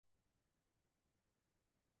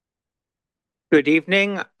Good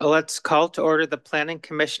evening. Let's call to order the Planning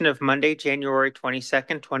Commission of Monday, January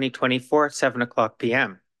 22nd, 2024 at 7 o'clock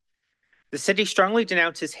p.m. The city strongly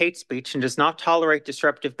denounces hate speech and does not tolerate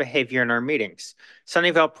disruptive behavior in our meetings.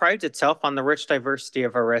 Sunnyvale prides itself on the rich diversity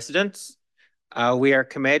of our residents. We are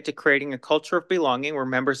committed to creating a culture of belonging where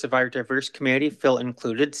members of our diverse community feel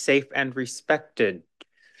included, safe, and respected.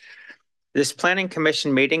 This Planning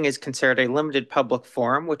Commission meeting is considered a limited public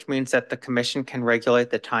forum, which means that the Commission can regulate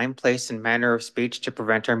the time, place, and manner of speech to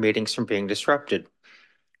prevent our meetings from being disrupted.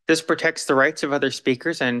 This protects the rights of other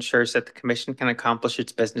speakers and ensures that the Commission can accomplish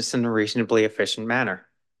its business in a reasonably efficient manner.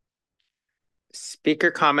 Speaker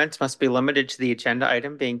comments must be limited to the agenda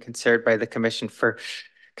item being considered by the Commission for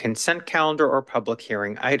consent calendar or public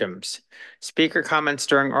hearing items. Speaker comments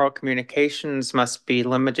during oral communications must be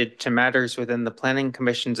limited to matters within the Planning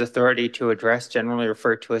Commission's authority to address, generally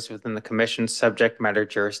referred to as within the Commission's subject matter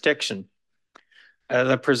jurisdiction.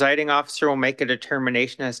 The presiding officer will make a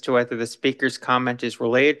determination as to whether the speaker's comment is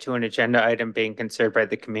related to an agenda item being considered by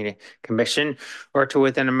the Commission or to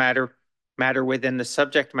within a matter within the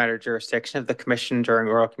subject matter jurisdiction of the Commission during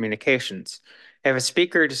oral communications. If a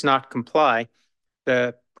speaker does not comply,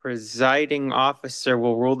 the presiding officer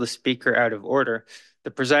will rule the speaker out of order. The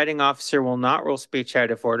presiding officer will not rule speech out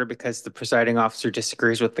of order because the presiding officer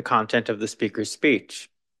disagrees with the content of the speaker's speech.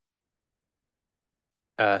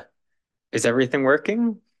 Is everything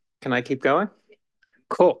working? Can I keep going?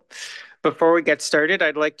 Cool. Before we get started,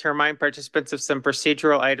 I'd like to remind participants of some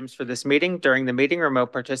procedural items for this meeting. During the meeting,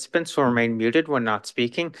 remote participants will remain muted when not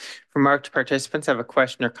speaking. If remote participants have a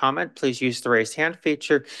question or comment, please use the raise hand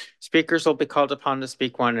feature. Speakers will be called upon to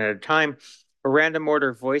speak one at a time. A random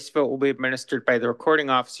order voice vote will be administered by the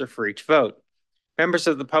recording officer for each vote. Members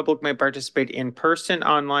of the public may participate in person,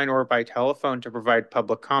 online, or by telephone to provide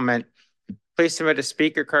public comment. Please submit a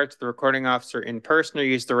speaker card to the recording officer in person or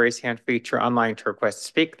use the raise hand feature online to request to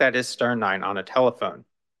speak. That is *9 on a telephone.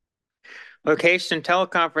 Location and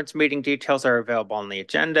teleconference meeting details are available on the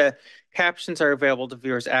agenda. Captions are available to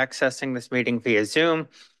viewers accessing this meeting via Zoom.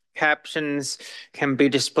 Captions can be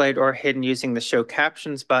displayed or hidden using the Show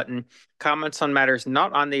Captions button. Comments on matters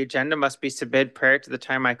not on the agenda must be submitted prior to the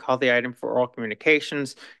time I call the item for oral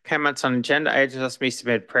communications. Comments on agenda items must be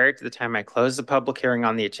submitted prior to the time I close the public hearing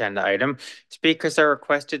on the agenda item. Speakers are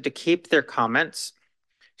requested to keep their comments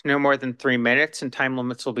to no more than 3 minutes, and time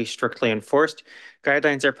limits will be strictly enforced.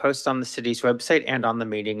 Guidelines are posted on the city's website and on the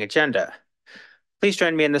meeting agenda. Please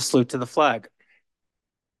join me in the salute to the flag.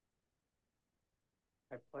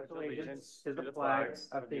 I pledge allegiance to the flag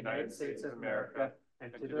of the United States of America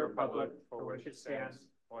and to the republic for which it stands,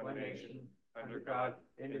 one nation, under God,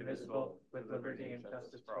 indivisible, with liberty and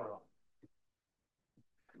justice for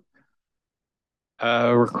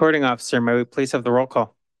all. Recording officer, may we please have the roll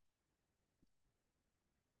call?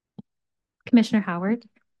 Commissioner Howard.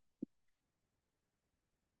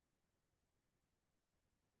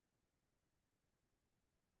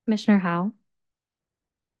 Commissioner Howe.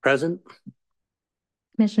 Present.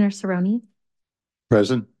 Commissioner Cerrone.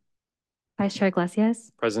 Present. Vice Chair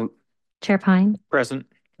Iglesias. Present. Chair Pine. Present.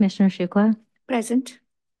 Commissioner Shukla. Present.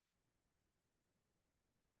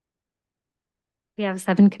 We have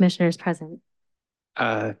 7 commissioners present.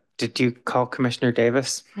 Did you call Commissioner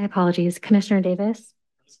Davis? My apologies. Commissioner Davis.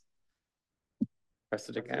 Press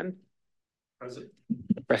it again. Present.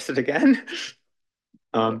 Press it again.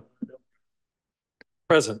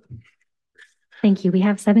 Present. Thank you. We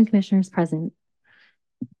have 7 commissioners present.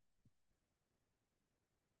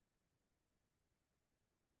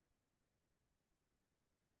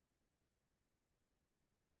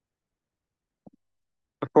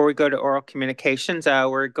 Before we go to oral communications,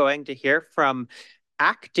 we're going to hear from the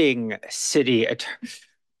acting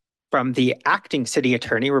city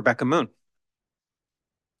attorney, Rebecca Moon.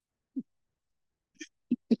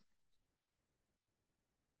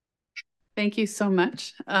 Thank you so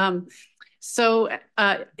much. It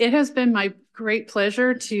has been my great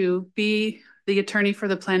pleasure to be the attorney for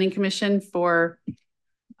the Planning Commission for,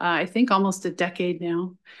 I think, almost a decade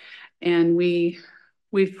now. And we've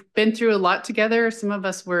been through a lot together. Some of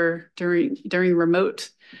us were during remote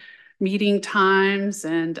meeting times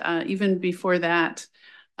and even before that.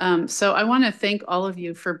 So I want to thank all of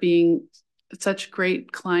you for being such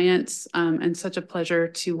great clients and such a pleasure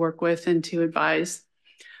to work with and to advise.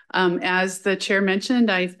 As the chair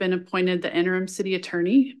mentioned, I've been appointed the interim city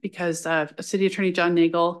attorney because City Attorney John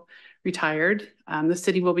Nagel retired. The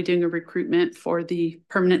city will be doing a recruitment for the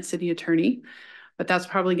permanent city attorney, but that's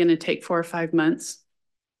probably going to take 4 or 5 months.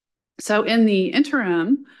 So in the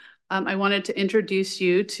interim, I wanted to introduce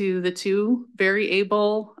you to the 2 very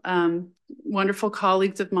able, wonderful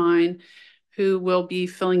colleagues of mine who will be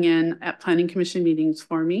filling in at Planning Commission meetings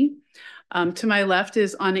for me. To my left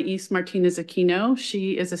is Anais Martinez Aquino.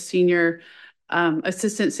 She is a senior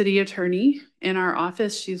assistant city attorney in our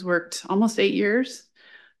office. She's worked almost 8 years,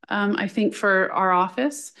 I think, for our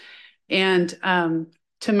office. And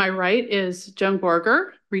to my right is Joan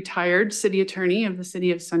Borger, retired city attorney of the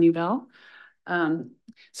city of Sunnyvale.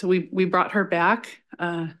 So we brought her back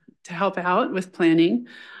to help out with planning.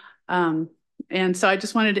 And so I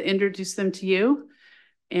just wanted to introduce them to you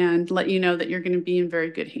and let you know that you're going to be in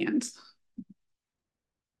very good hands.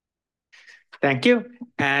 Thank you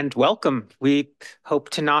and welcome. We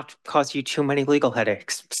hope to not cause you too many legal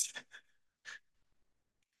headaches.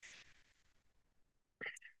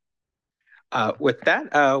 With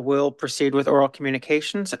that, we'll proceed with oral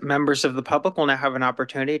communications. Members of the public will now have an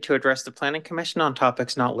opportunity to address the Planning Commission on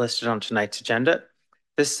topics not listed on tonight's agenda.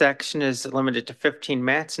 This section is limited to 15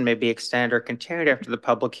 minutes and may be extended or continued after the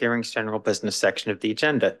public hearing's general business section of the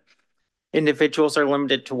agenda. Individuals are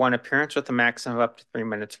limited to 1 appearance with a maximum of up to 3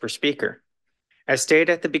 minutes per speaker. As stated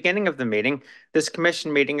at the beginning of the meeting, this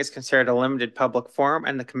commission meeting is considered a limited public forum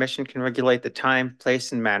and the commission can regulate the time,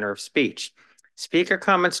 place, and manner of speech. Speaker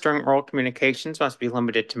comments during oral communications must be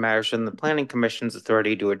limited to matters within the Planning Commission's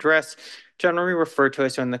authority to address, generally referred to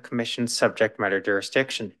as in the Commission's subject matter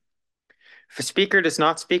jurisdiction. If a speaker does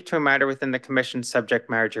not speak to a matter within the Commission's subject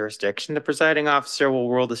matter jurisdiction, the presiding officer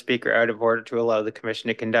will rule the speaker out of order to allow the Commission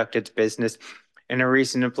to conduct its business in a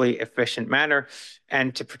reasonably efficient manner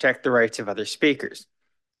and to protect the rights of other speakers.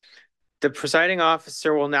 The presiding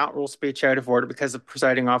officer will not rule speech out of order because the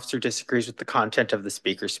presiding officer disagrees with the content of the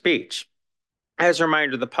speaker's speech. As a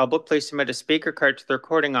reminder to the public, please submit a speaker card to the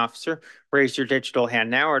recording officer. Raise your digital hand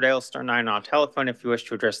now or dial *9 on telephone if you wish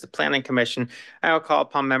to address the Planning Commission. I will call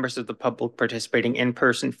upon members of the public participating in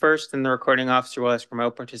person first, and the recording officer will ask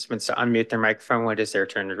remote participants to unmute their microphone when it is their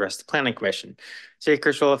turn to address the Planning Commission.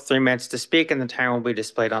 Speakers will have 3 minutes to speak and the time will be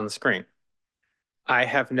displayed on the screen. I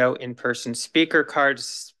have no in-person speaker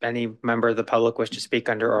cards. Any member of the public wish to speak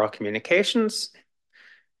under oral communications?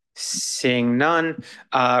 Seeing none,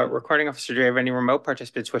 recording officer, do you have any remote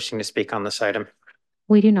participants wishing to speak on this item?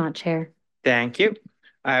 We do not, Chair. Thank you.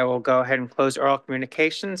 I will go ahead and close oral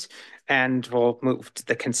communications and we'll move to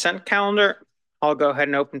the consent calendar. I'll go ahead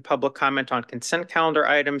and open public comment on consent calendar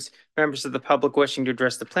items. Members of the public wishing to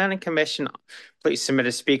address the Planning Commission, please submit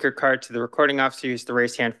a speaker card to the recording officer. Use the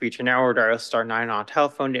raise hand feature now or dial *9 on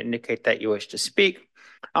telephone to indicate that you wish to speak.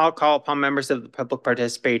 I'll call upon members of the public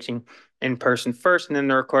participating in person first, and then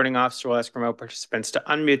the recording officer will ask remote participants to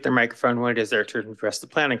unmute their microphone when it is their turn to address the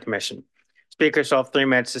Planning Commission. Speakers will have 3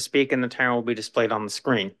 minutes to speak and the timer will be displayed on the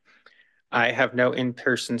screen. I have no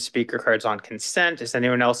in-person speaker cards on consent. Is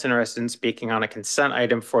anyone else interested in speaking on a consent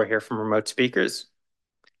item before I hear from remote speakers?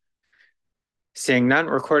 Seeing none,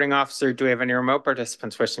 recording officer, do we have any remote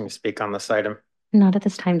participants wishing to speak on this item? Not at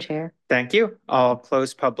this time, Chair. Thank you. I'll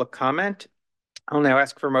close public comment. I'll now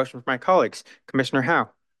ask for a motion from my colleagues. Commissioner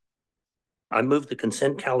Howe. I move the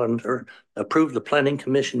consent calendar, approve the Planning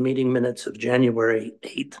Commission meeting minutes of January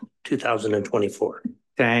 8th, 2024.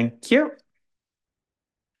 Thank you.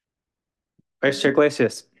 Vice Chair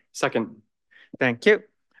Glacius. Second. Thank you.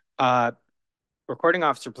 Recording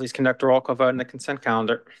officer, please conduct a roll call vote on the consent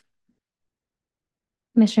calendar.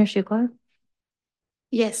 Commissioner Shukla?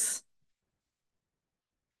 Yes.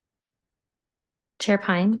 Chair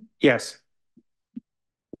Pine? Yes.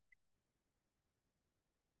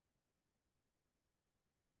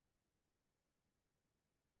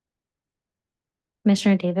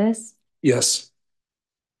 Commissioner Davis? Yes.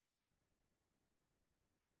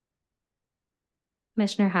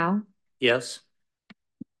 Commissioner Howe? Yes.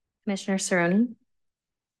 Commissioner Cerrone?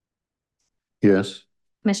 Yes.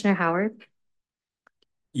 Commissioner Howard?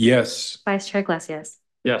 Yes. Vice Chair Glacius?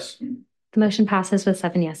 Yes. The motion passes with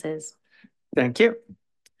 7 yeses. Thank you.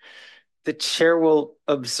 The chair will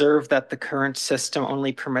observe that the current system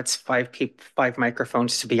only permits 5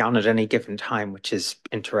 microphones to be on at any given time, which is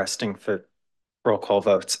interesting for roll call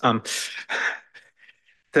votes.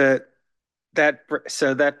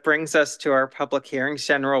 That brings us to our public hearings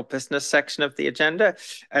general business section of the agenda.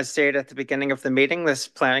 As stated at the beginning of the meeting, this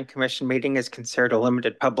Planning Commission meeting is considered a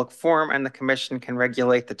limited public forum and the commission can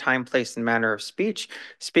regulate the time, place, and manner of speech.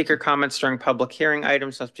 Speaker comments during public hearing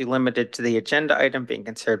items must be limited to the agenda item being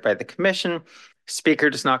considered by the commission. Speaker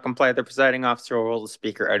does not comply, the presiding officer will rule the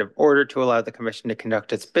speaker out of order to allow the commission to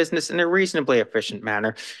conduct its business in a reasonably efficient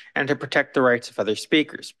manner and to protect the rights of other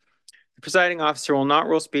speakers. The presiding officer will not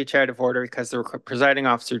rule speech out of order because the presiding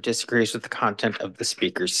officer disagrees with the content of the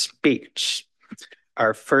speaker's speech.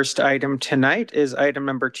 Our first item tonight is item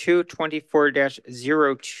number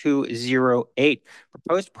 224-0208.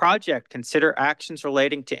 Proposed project, consider actions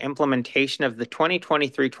relating to implementation of the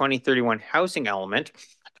 2023-2031 housing element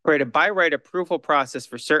to create a by right approval process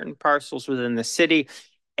for certain parcels within the city.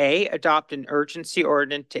 A, adopt an urgency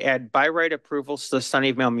ordinance to add by right approvals to the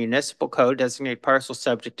Sunnyvale Municipal Code, designate parcels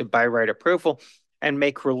subject to by right approval, and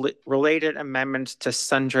make related amendments to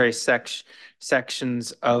sundry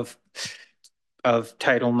sections of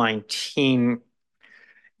Title 19.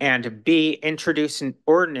 And B, introduce an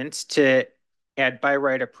ordinance to add by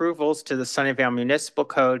right approvals to the Sunnyvale Municipal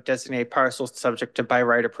Code, designate parcels subject to by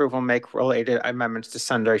right approval, make related amendments to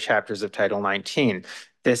sundry chapters of Title 19.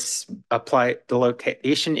 The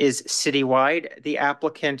location is citywide. The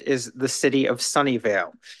applicant is the city of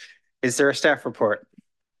Sunnyvale. Is there a staff report?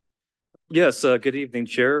 Yes, good evening,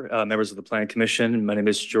 Chair, members of the Planning Commission. My name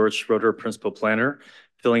is George Schroeder, Principal Planner,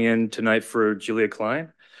 filling in tonight for Julia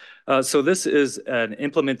Klein. So this is an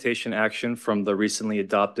implementation action from the recently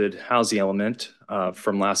adopted housing element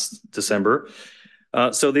from last December.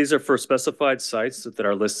 So these are for specified sites that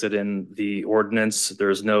are listed in the ordinance.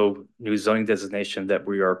 There's no new zoning designation that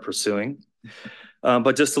we are pursuing.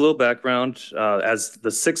 But just a little background, as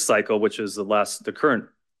the sixth cycle, which is the current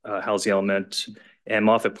housing element, and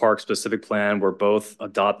Moffett Park specific plan were both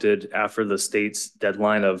adopted after the state's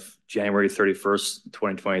deadline of January 31st,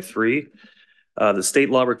 2023. The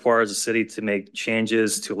state law requires the city to make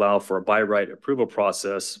changes to allow for a by right approval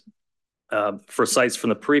process for sites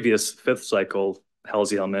from the previous fifth cycle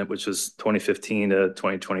housing element, which was 2015 to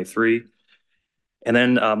 2023. And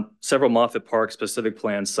then several Moffett Park specific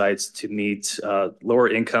plan sites to meet lower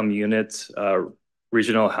income unit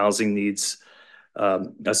regional housing needs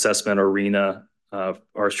assessment or RHNA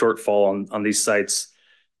or shortfall on these sites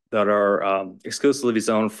that are exclusively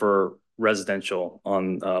zoned for residential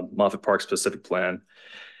on Moffett Park specific plan.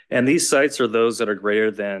 And these sites are those that are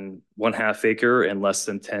greater than 1/2 acre and less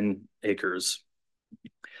than 10 acres.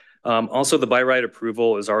 Also, the by right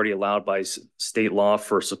approval is already allowed by state law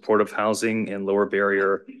for supportive housing and lower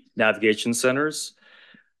barrier navigation centers.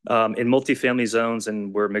 In multifamily zones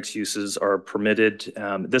and where mixed uses are permitted,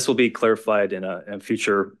 this will be clarified in a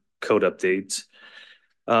future code update.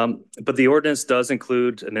 But the ordinance does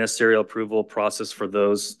include a ministerial approval process for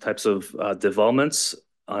those types of developments,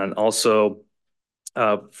 and also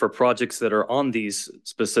for projects that are on these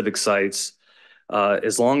specific sites,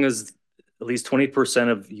 as long as at least 20%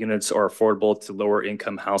 of units are affordable to lower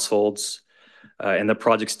income households, and the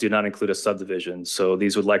projects do not include a subdivision. So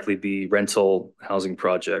these would likely be rental housing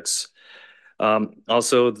projects.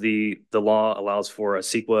 Also, the law allows for a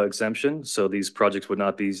CEQA exemption. So these projects would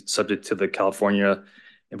not be subject to the California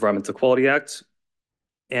Environmental Quality Act.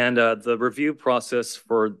 And the review process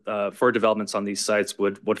for developments on these sites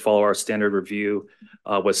would follow our standard review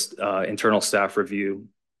with internal staff review,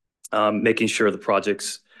 making sure the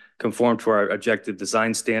projects conform to our objective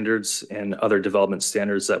design standards and other development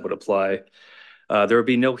standards that would apply. There would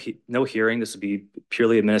be no hearing. This would be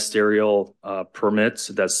purely a ministerial permit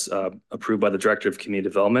that's approved by the Director of Community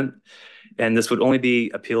Development. And this would only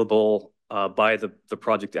be appealable by the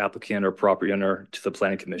project applicant or property owner to the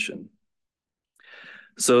Planning Commission.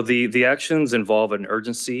 So the actions involve an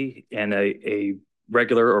urgency and a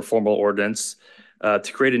regular or formal ordinance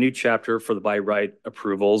to create a new chapter for the by right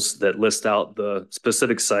approvals that list out the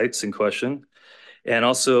specific sites in question, and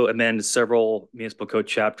also amend several municipal code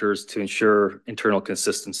chapters to ensure internal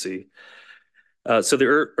consistency. So the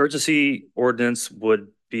urgency ordinance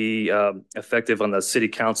would be effective on the city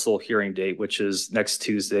council hearing date, which is next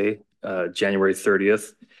Tuesday, January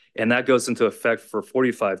 30th. And that goes into effect for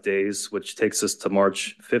 45 days, which takes us to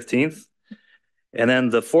March 15th. And then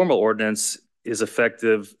the formal ordinance is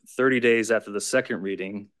effective 30 days after the second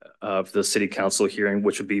reading of the city council hearing,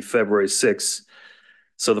 which would be February 6th.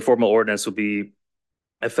 So the formal ordinance will be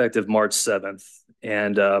effective March 7th.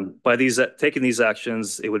 And by taking these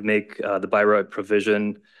actions, it would make the by right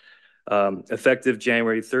provision effective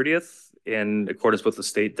January 30th in accordance with the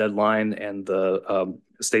state deadline and the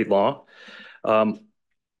state law.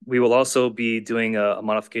 We will also be doing a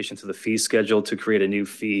modification to the fee schedule to create a new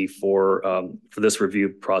fee for this review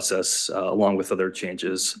process, along with other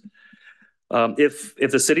changes. If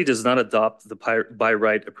the city does not adopt the by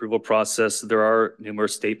right approval process, there are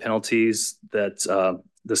numerous state penalties that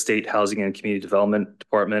the State Housing and Community Development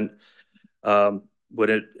Department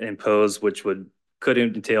would impose, which could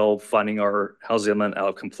entail finding our housing element out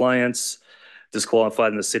of compliance,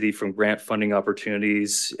 disqualifying the city from grant funding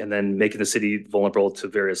opportunities, and then making the city vulnerable to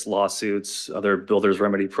various lawsuits, other builders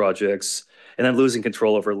remedy projects, and then losing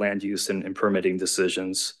control over land use and permitting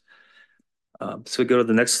decisions. So we go to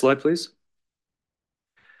the next slide, please.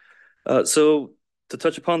 So to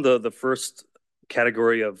touch upon the first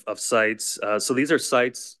category of sites, so these are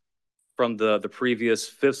sites from the previous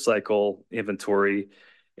fifth cycle inventory,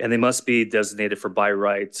 and they must be designated for by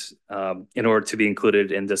right in order to be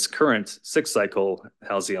included in this current sixth cycle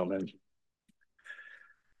housing element.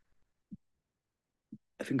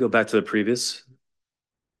 I can go back to the previous.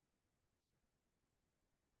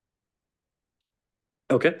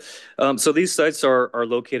 Okay, so these sites are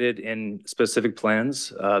located in specific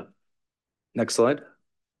plans. Next slide.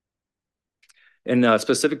 In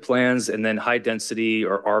specific plans and then high density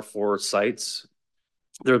or R4 sites.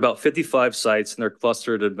 There are about 55 sites and they're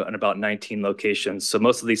clustered in about 19 locations. So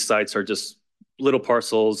most of these sites are just little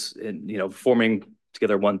parcels and, forming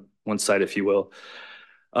together one site, if you will.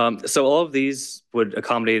 So all of these would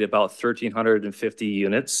accommodate about 1,350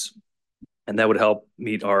 units, and that would help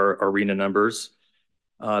meet our arena numbers.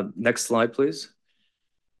 Next slide, please.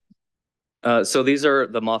 So these are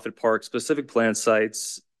the Moffett Park specific plan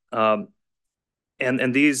sites.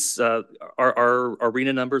 And these are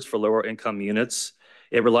arena numbers for lower income units.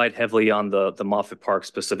 It relied heavily on the Moffett Park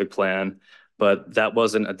specific plan, but that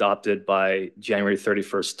wasn't adopted by January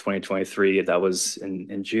 31st, 2023. That was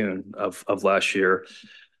in June of last year.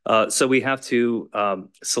 So we have to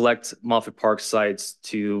select Moffett Park sites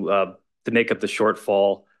to make up the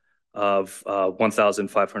shortfall of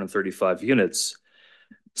 1,535 units.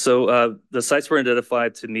 So the sites were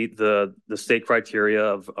identified to meet the state criteria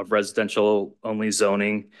of residential only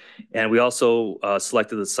zoning. And we also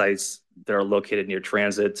selected the sites that are located near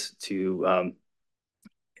transit to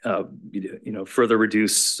further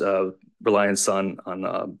reduce reliance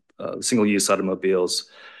on single-use automobiles.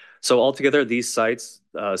 So altogether, these sites,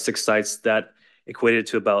 6 sites, that equated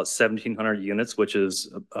to about 1,700 units, which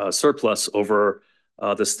is a surplus over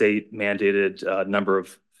the state mandated number of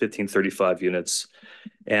 1,535 units.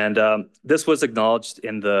 And this was acknowledged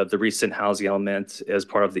in the recent housing element as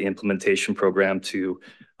part of the implementation program to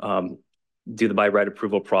do the by right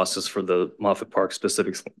approval process for the Moffett Park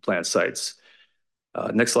specific plan sites.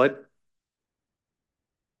 Next slide.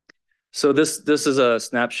 So this is a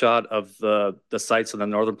snapshot of the sites in the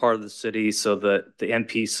northern part of the city. So the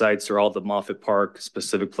MP sites are all the Moffett Park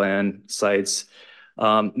specific plan sites.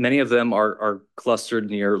 Many of them are clustered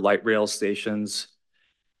near light rail stations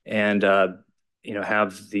and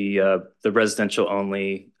have the residential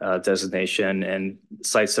only designation, and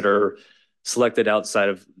sites that are selected outside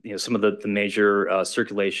of some of the major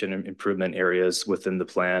circulation and improvement areas within the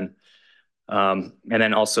plan. And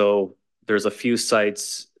then also there's a few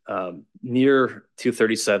sites near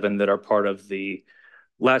 237 that are part of the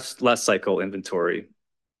last cycle inventory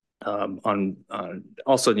on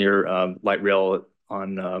also near light rail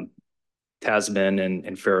on Tasman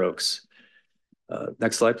and Fair Oaks.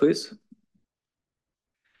 Next slide, please.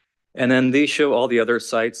 And then these show all the other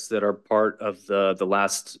sites that are part of the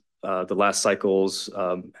last cycle's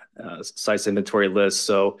sites inventory list.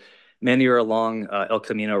 So many are along El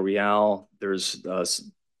Camino Real. There's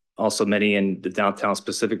also many in the downtown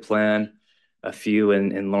specific plan, a few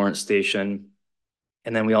in Lawrence Station.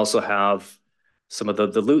 And then we also have some of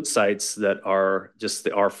the loot sites that are just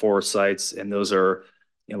the R4 sites, and those are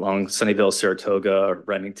along Sunnyvale, Saratoga,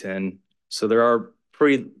 Remington. So there are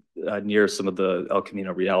pretty near some of the El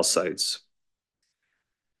Camino Real sites.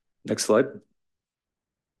 Next slide.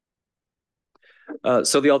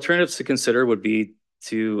 So the alternatives to consider would be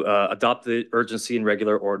to adopt the urgency and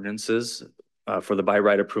regular ordinances for the by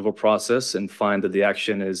right approval process and find that the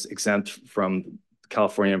action is exempt from the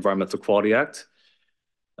California Environmental Quality Act.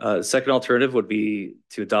 Second alternative would be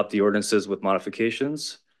to adopt the ordinances with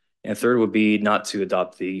modifications. And third would be not to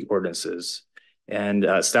adopt the ordinances. And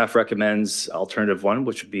staff recommends alternative 1,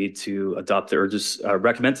 which would be to adopt the urgency,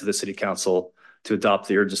 recommend to the City Council to adopt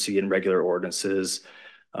the urgency and regular ordinances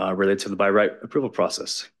related to the by right approval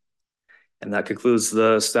process. And that concludes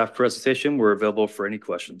the staff presentation. We're available for any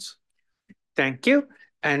questions. Thank you.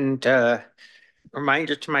 And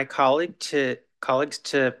reminder to my colleagues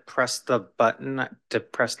to press the button, to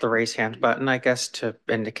press the raise hand button, I guess, to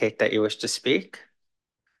indicate that you wish to speak.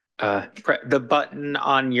 The button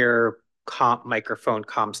on your microphone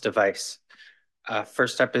comms device.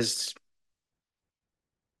 First up is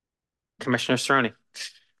Commissioner Cerrone.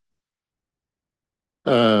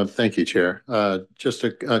 Thank you, Chair. Just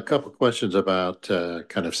a couple questions about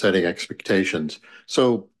kind of setting expectations.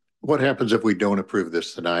 So what happens if we don't approve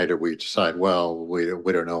this tonight, or we decide, well, we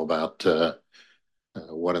don't know about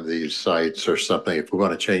one of these sites or something? If we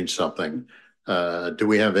want to change something, do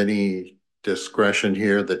we have any discretion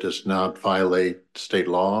here that does not violate state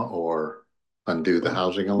law or undo the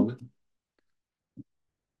housing element?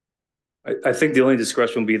 I think the only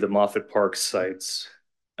discretion would be the Moffett Park sites.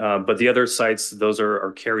 But the other sites, those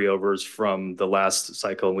are carryovers from the last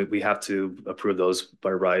cycle. We have to approve those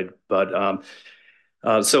by right. But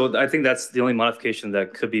so I think that's the only modification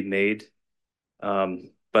that could be made.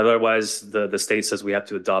 But otherwise, the state says we have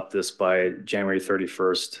to adopt this by January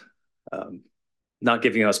 31st, not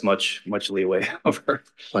giving us much leeway over.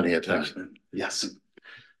 Plenty of time. Yes.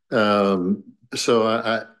 So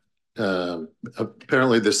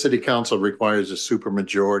apparently the city council requires a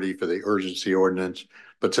supermajority for the urgency ordinance,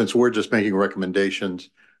 but since we're just making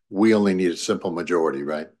recommendations, we only need a simple majority,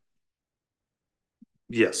 right?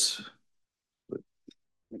 Yes.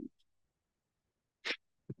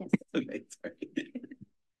 Yes.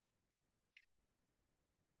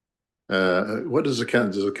 What does the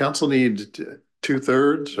council need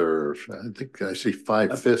 2/3 or I think I see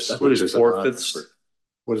 5/5? What is 4/5?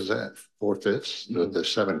 What is that? 4/5? The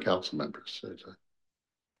 7 council members.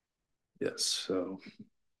 Yes. So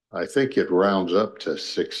I think it rounds up to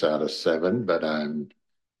 6 out of 7, but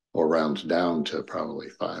or rounds down to probably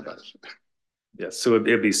 5 out of 7. yes. So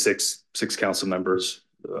it'd be six council members,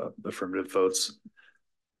 affirmative votes.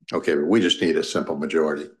 Okay, but we just need a simple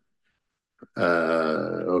majority.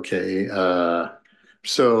 Okay.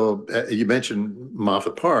 So you mentioned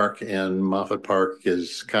Moffett Park, and Moffett Park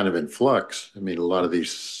is kind of in flux. I mean, a lot of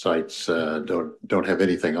these sites don't have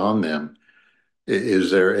anything on them. Is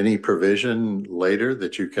there any provision later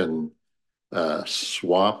that you can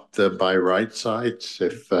swap the by right sites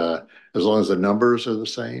if as long as the numbers are the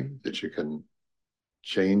same, that you can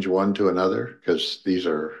change one to another? Because these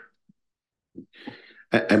are.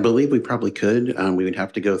 I believe we probably could. We would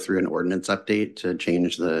have to go through an ordinance update to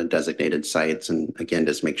change the designated sites and again,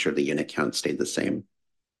 just make sure the unit count stayed the same.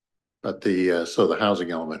 But so the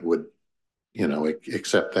housing element would,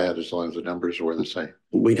 accept that as long as the numbers were the same.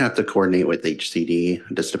 We'd have to coordinate with HCD.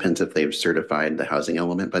 It just depends if they've certified the housing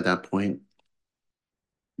element by that point.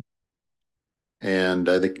 And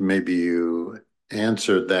I think maybe you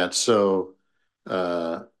answered that. So,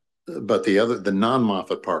 but the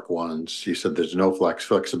non-Moffett Park ones, you said there's no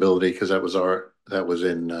flexibility because that was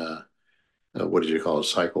in what did you call it,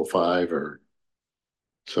 cycle 5 or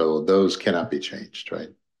so those cannot be changed, right?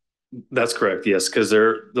 That's correct. Yes, because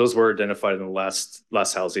those were identified in the last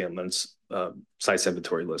housing elements sites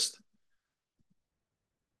inventory list.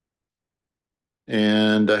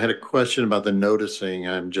 And I had a question about the noticing.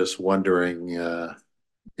 I'm just wondering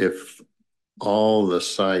if all these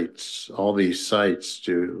sites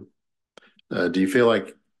do you feel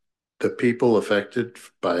like the people affected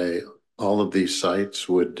by all of these sites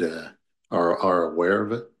are aware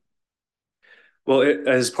of it? Well,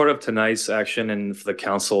 as part of tonight's action and for the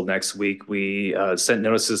council next week, we sent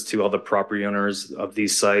notices to all the property owners of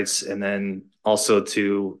these sites and then also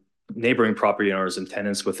to neighboring property owners and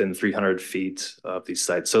tenants within 300 feet of these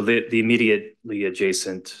sites. So the immediately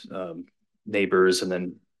adjacent neighbors and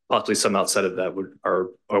then possibly some outside of that are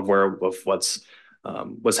aware of what's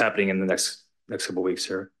happening in the next couple of weeks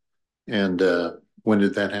here. And when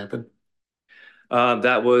did that happen?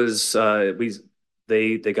 That was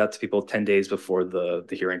they got to people 10 days before the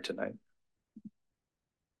hearing tonight.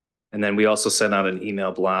 And then we also sent out an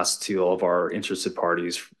email blast to all of our interested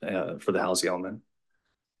parties for the housing element.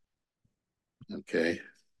 Okay.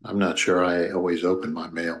 I'm not sure I always open my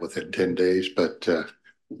mail within 10 days, but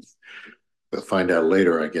we'll find out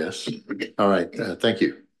later, I guess. All right. Thank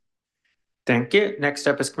you. Thank you. Next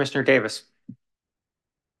up is Commissioner Davis.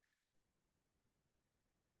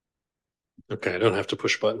 Okay, I don't have to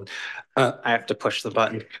push a button. I have to push the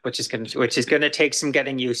button, which is gonna take some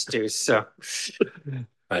getting used to. So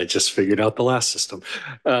I just figured out the last system.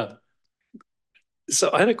 So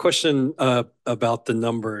I had a question about the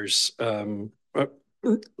numbers.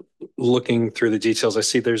 Looking through the details, I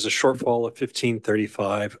see there's a shortfall of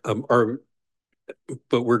 1535,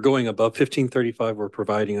 but we're going above 1535. We're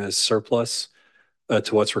providing a surplus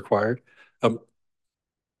to what's required. Okay,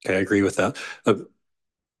 I agree with that.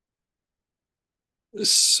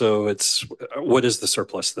 So what is the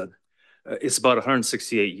surplus then? It's about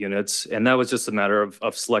 168 units, and that was just a matter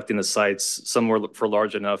of selecting the sites. Some were for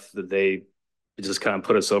large enough that they just kind of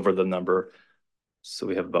put us over the number. So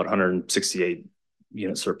we have about 168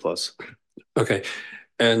 unit surplus. Okay,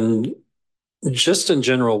 and just in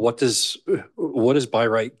general, what does by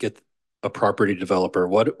right get a property developer?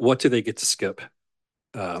 What do they get to skip?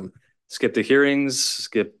 Skip the hearings,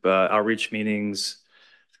 skip outreach meetings,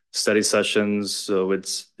 study sessions. So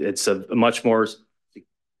it's a much more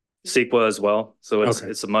CEQA as well. So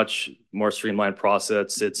it's a much more streamlined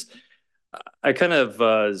process. I kind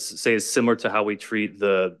of say it's similar to how we treat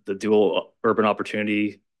the dual urban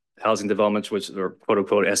opportunity housing developments, which are quote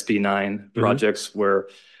unquote SB9 projects, where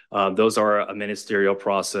Those are a ministerial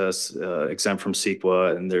process, exempt from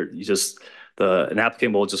CEQA, and an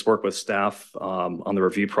applicant will just work with staff on the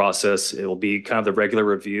review process. It will be kind of the regular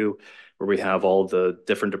review where we have all the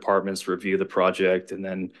different departments review the project, and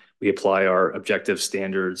then we apply our objective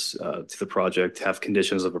standards to the project, have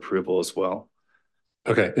conditions of approval as well.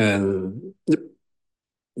 Okay, and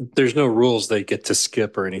there's no rules they get to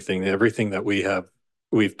skip or anything. Everything that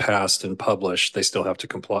we've passed and published, they still have to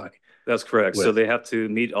comply. That's correct. So they have to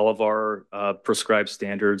meet all of our prescribed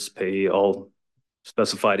standards, pay all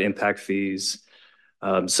specified impact fees.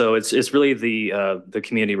 So it's really the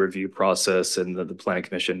community review process and the planning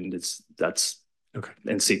commission. That's okay.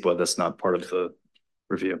 In CEQA, that's not part of the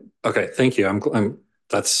review. Okay, thank you.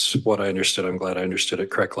 That's what I understood. I'm glad I understood it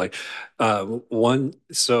correctly.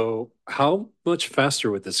 So how much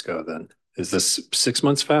faster would this go then? Is this 6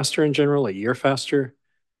 months faster in general, a year faster?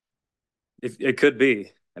 It could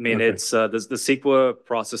be. I mean, okay. It's the CEQA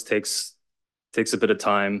process takes a bit of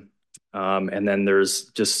time. And then there's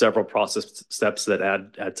just several process steps that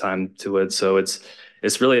add time to it. So it's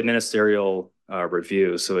really a ministerial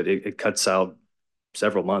review. So it cuts out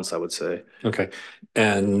several months, I would say. Okay.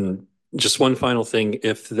 And just one final thing,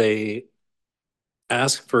 if they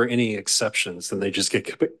ask for any exceptions, then they just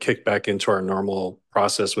get kicked back into our normal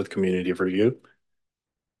process with community review?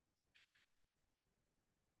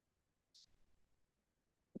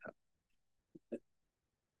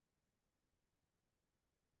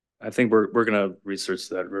 I think we're gonna research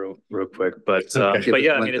that real quick, but Okay.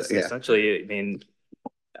 yeah, I mean, it's essentially, I mean,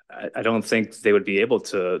 I don't think they would be able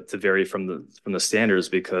to vary from the standards,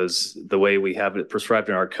 because the way we have it prescribed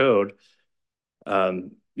in our code,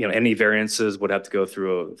 you know, any variances would have to go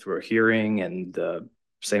through a hearing, and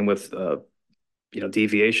same with you know,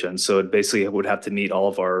 deviation. So it basically would have to meet all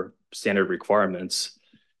of our standard requirements,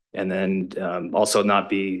 and then also not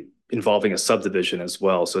be involving a subdivision as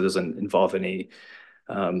well. So it doesn't involve any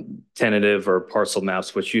tentative or parcel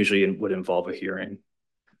maps, which usually would involve a hearing.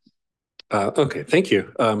 Okay, thank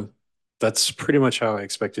you. That's pretty much how I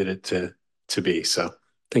expected it to be. So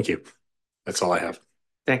thank you. That's all I have.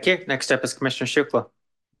 Thank you. Next up is Commissioner Shukla.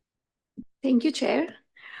 Thank you, Chair.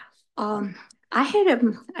 I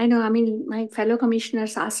know, I mean, my fellow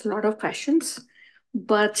commissioners asked a lot of questions,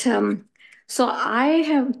 but so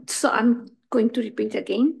I'm going to repeat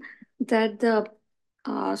again that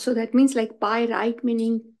so that means like by right,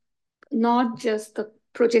 meaning not just the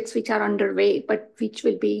projects which are underway, but which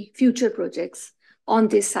will be future projects on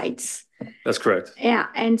these sites. That's correct. Yeah,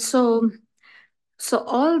 and so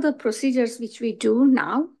all the procedures which we do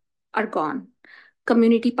now are gone.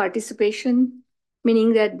 Community participation,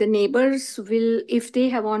 meaning that the neighbors will, if they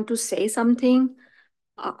want to say something,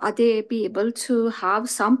 are they be able to have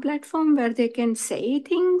some platform where they can say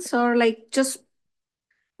things, or like just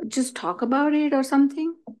talk about it or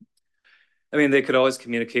something? I mean, they could always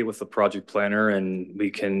communicate with the project planner, and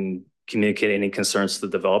we can communicate any concerns to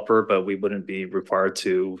the developer, but we wouldn't be required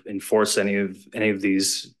to enforce any of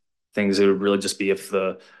these things. It would really just be if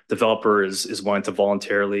the developer is wanting to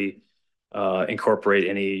voluntarily incorporate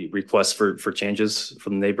any requests for changes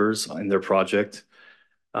from the neighbors in their project.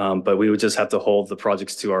 But we would just have to hold the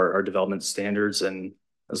projects to our development standards, and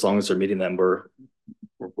as long as they're meeting them, we're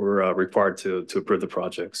required to approve the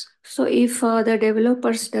projects. So if the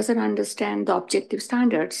developers doesn't understand the objective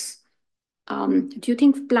standards, do you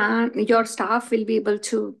think your staff will be able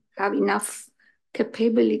to have enough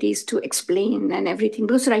capabilities to explain and everything?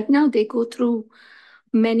 Because right now they go through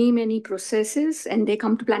many processes, and they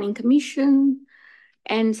come to planning commission,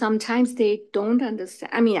 and sometimes they don't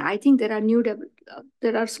understand. I mean, I think there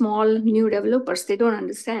are small new developers, they don't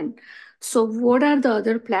understand. So what are the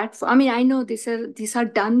other platforms? I mean, I know these are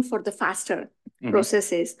done for the faster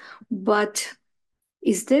processes, but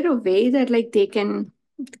is there a way that like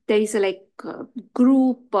there is a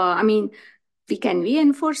group, I mean, can we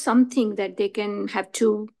enforce something that they can have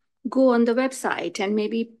to go on the website and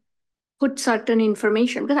maybe put certain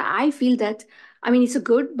information? Because I feel that, I mean, it's a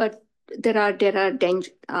good, but there are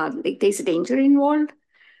danger, like there's a danger involved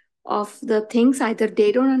of the things either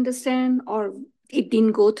they don't understand or it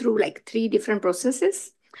didn't go through like 3 different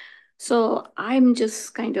processes. So I'm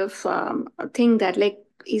just kind of think that like,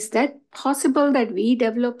 is that possible that we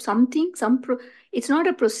develop something, it's not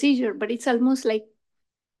a procedure, but it's almost like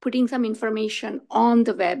putting some information on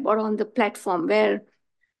the web or on the platform where,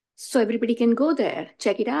 so everybody can go there,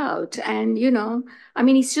 check it out. And, you know, I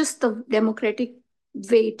mean, it's just the democratic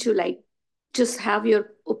way to like, just have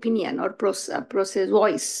your opinion or process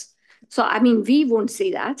voice. So, I mean, we won't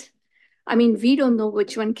say that. I mean, we don't know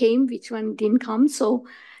which one came, which one didn't come. So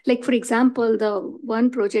like, for example, the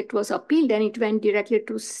one project was appealed and it went directly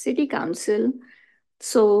to city council.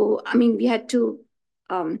 So, I mean, we had to,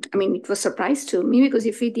 it was a surprise to me because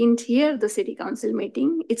if we didn't hear the city council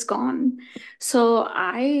meeting, it's gone. So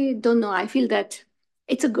I don't know. I feel that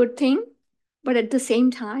it's a good thing, but at the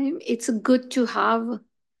same time, it's good to have,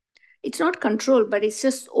 it's not control, but it's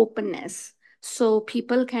just openness. So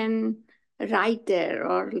people can write there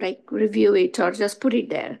or like review it or just put it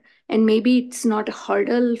there. And maybe it's not a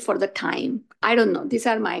hurdle for the time. I don't know. These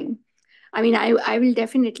are my, I will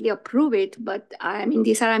definitely approve it, but I'm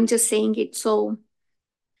just saying it. So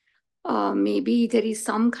maybe there is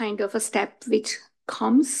some kind of a step which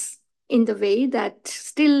comes in the way that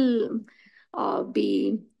still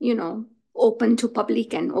be, open to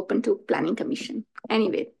public and open to planning commission.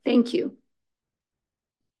 Anyway, thank you.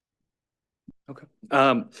 Okay.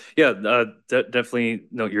 Definitely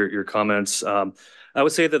note your comments. I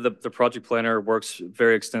would say that the project planner works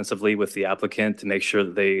very extensively with the applicant to make sure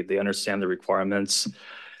that they understand the requirements.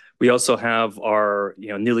 We also have our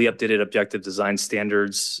newly updated objective design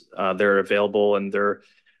standards. They're available and they're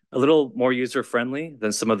a little more user friendly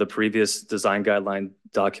than some of the previous design guideline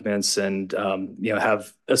documents, and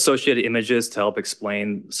have associated images to help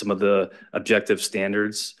explain some of the objective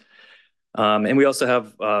standards. And we also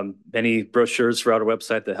have many brochures throughout our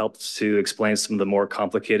website that helps to explain some of the more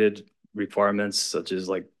complicated requirements, such as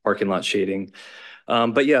like parking lot shading.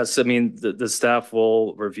 But yes, the staff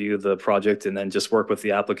will review the project and then just work with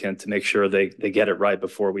the applicant to make sure they get it right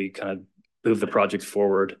before we kind of move the project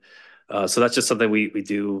forward. So that's just something we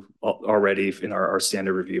do already in our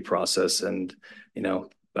standard review process. And,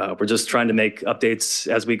 we're just trying to make updates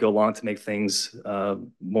as we go along to make things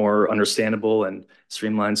more understandable and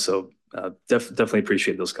streamlined. So definitely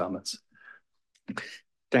appreciate those comments.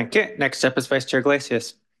 Thank you. Next up is Vice Chair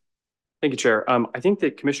Iglesias. Thank you, Chair. I think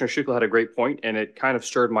that Commissioner Shukla had a great point, and it kind of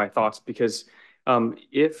stirred my thoughts because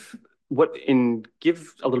give a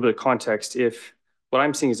little bit of context, if what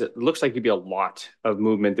I'm seeing is it looks like it'd be a lot of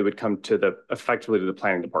movement that would come effectively to the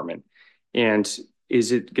planning department. And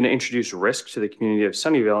is it going to introduce risk to the community of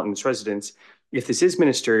Sunnyvale and its residents? If this is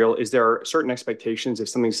ministerial, is there certain expectations if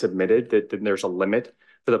something's submitted that there's a limit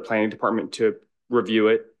for the planning department to review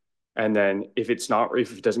it? And then if it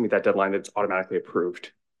doesn't meet that deadline, it's automatically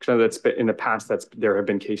approved. Because I know that's been, in the past, there have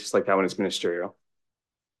been cases like that when it's ministerial.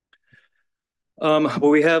 Well,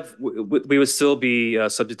 we would still be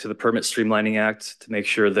subject to the Permit Streamlining Act to make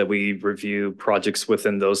sure that we review projects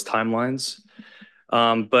within those timelines.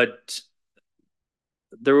 But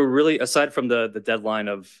there were really, aside from the deadline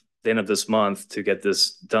of the end of this month to get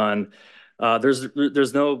this done,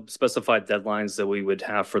 there's no specified deadlines that we would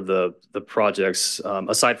have for the projects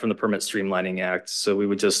aside from the Permit Streamlining Act. So we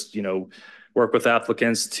would just, work with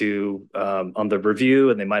applicants on the review,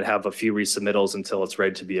 and they might have a few resubmittals until it's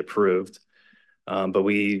ready to be approved. But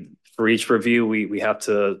for each review, we have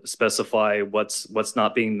to specify what's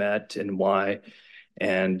not being met and why.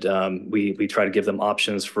 And we try to give them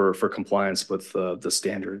options for compliance with the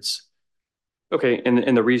standards. Okay,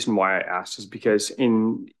 and the reason why I asked is because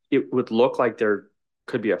it would look like there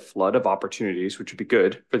could be a flood of opportunities, which would be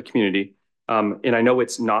good for the community. And I know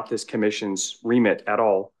it's not this commission's remit at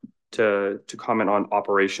all to comment on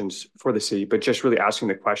operations for the city, but just really asking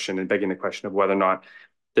the question and begging the question of whether or not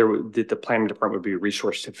the planning department would be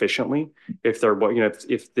resourced sufficiently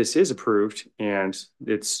if this is approved and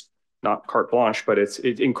it's not carte blanche, but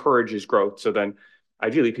it encourages growth. So then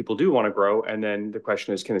ideally people do want to grow. And then the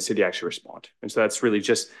question is, can the city actually respond? And so that's really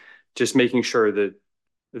just making sure that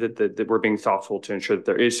we're being thoughtful to ensure that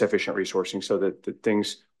there is sufficient resourcing so that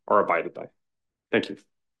things are abided by. Thank you.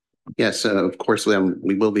 Yes, of course,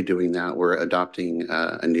 we will be doing that. We're adopting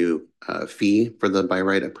a new fee for the by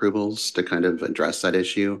right approvals to kind of address that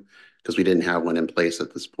issue because we didn't have one in place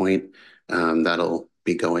at this point. That'll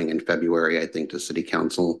be going in February, I think, to City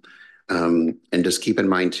Council. And just keep in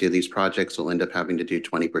mind, too, these projects will end up having to do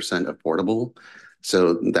 20% affordable.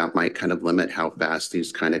 So that might kind of limit how fast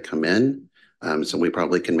these kind of come in. So we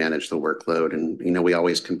probably can manage the workload. And, we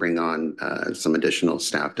always can bring on some additional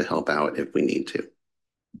staff to help out if we need to.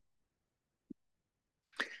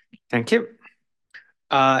 Thank you.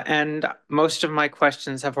 And most of my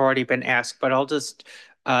questions have already been asked, but I'll just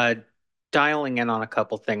dialing in on a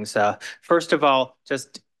couple things. First of all,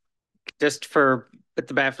 just for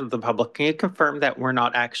the benefit of the public, can you confirm that we're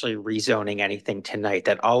not actually rezoning anything tonight,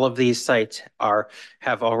 that all of these sites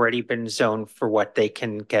have already been zoned for what they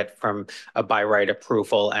can get from a by right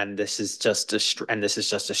approval, and this is just a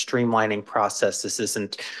streamlining process? This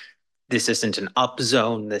isn't an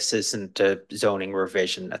upzone, this isn't a zoning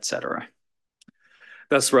revision, et cetera.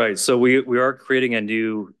 That's right. So we are creating a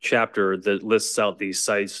new chapter that lists out these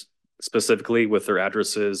sites specifically with their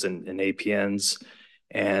addresses and APNs.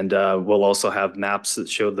 And we'll also have maps that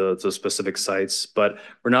show the specific sites, but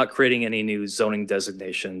we're not creating any new zoning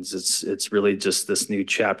designations. It's really just this new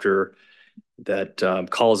chapter that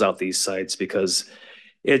calls out these sites, because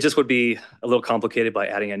it just would be a little complicated by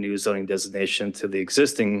adding a new zoning designation to the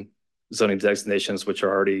existing zoning designations, which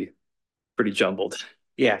are already pretty jumbled.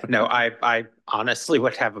 Yeah, no, I honestly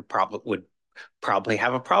would probably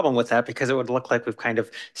have a problem with that, because it would look like we've kind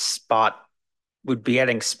of would be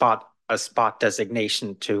adding a spot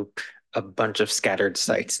designation to a bunch of scattered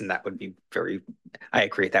sites, and that would be I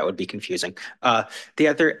agree, that would be confusing.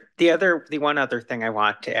 The one other thing I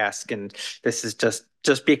want to ask, and this is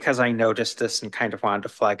just because I noticed this and kind of wanted to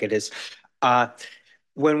flag it, is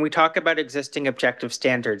when we talk about existing objective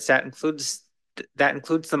standards, that includes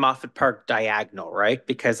the Moffett Park diagonal, right?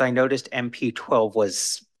 Because I noticed MP 12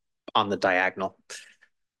 was on the diagonal.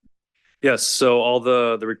 Yes, so all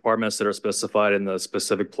the requirements that are specified in the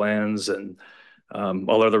specific plans and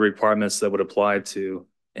all other requirements that would apply to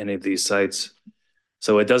any of these sites.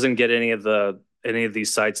 So it doesn't get any of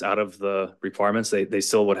these sites out of the requirements. They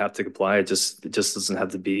still would have to comply. It just doesn't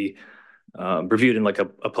have to be reviewed in like a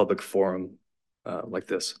public forum like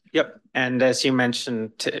this. Yep, and as you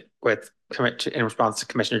mentioned in response to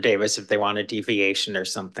Commissioner Davis, if they want a deviation or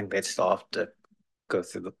something, they'd still have to go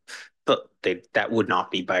through that would not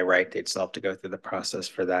be by right. They'd still have to go through the process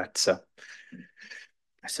for that. So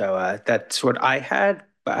that's what I had.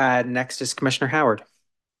 Next is Commissioner Howard.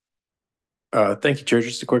 Thank you, Chair.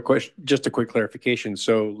 Just a quick question, just a quick clarification.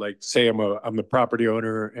 So like say I'm the property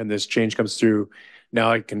owner and this change comes through.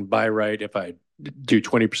 Now I can buy right if I do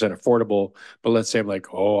 20% affordable, but let's say I'm like,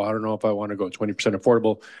 oh, I don't know if I want to go 20%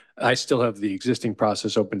 affordable. I still have the existing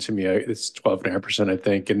process open to me. It's 12.5%, I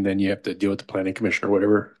think, and then you have to deal with the planning commission or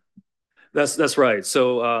whatever. That's right.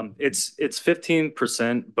 So it's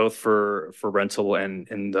 15% both for rental and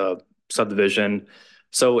in the subdivision.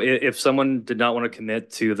 So if someone did not want to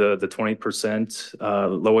commit to the 20%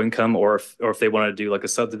 low income, or if they want to do like a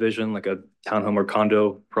subdivision, like a townhome or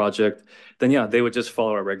condo project, then yeah, they would just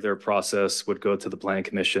follow a regular process, would go to the planning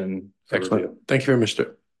commission. Excellent. Review. Thank you very much,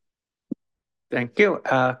 Stu. Thank you.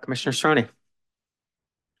 Commissioner Stroni.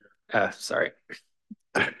 Sorry.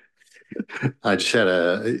 I just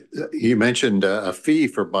had you mentioned a fee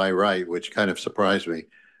for by right, which kind of surprised me.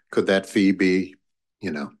 Could that fee be,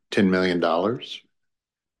 $10 million?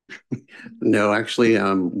 No, actually,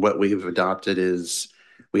 what we've adopted is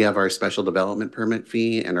we have our special development permit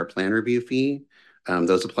fee and our plan review fee.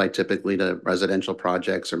 Those apply typically to residential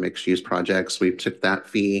projects or mixed use projects. We took that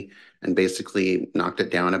fee and basically knocked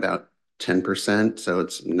it down about 10%. So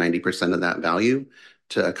it's 90% of that value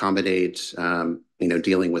to accommodate,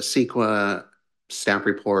 dealing with CEQA, staff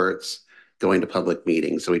reports, going to public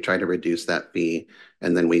meetings. So we try to reduce that fee,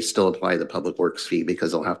 and then we still apply the public works fee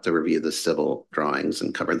because they'll have to review the civil drawings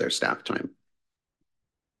and cover their staff time.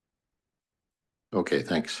 Okay,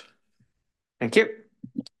 thanks. Thank you.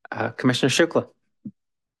 Commissioner Shukla.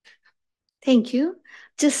 Thank you.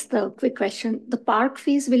 Just a quick question. The park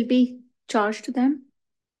fees will be charged to them?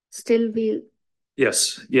 Still will?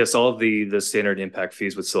 Yes, all of the standard impact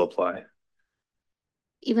fees would still apply.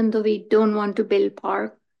 Even though we don't want to build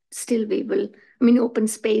park, still we will, open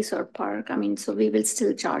space or park, so we will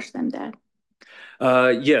still charge them that.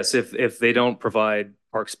 Yes, if they don't provide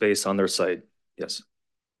park space on their site, yes.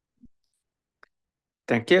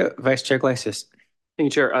 Thank you. Vice Chair Glacius. Thank you,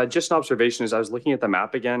 Chair. Just an observation as I was looking at the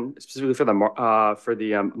map again, specifically for the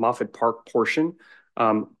Moffett Park portion.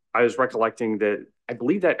 I was recollecting that I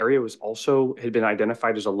believe that area had been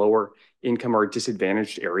identified as a lower income or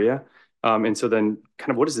disadvantaged area. And so then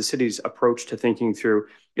kind of what is the city's approach to thinking through,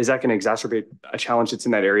 is that going to exacerbate a challenge that's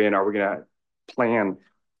in that area? And are we going to plan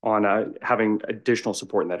on having additional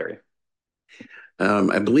support in that area?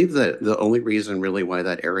 I believe that the only reason really why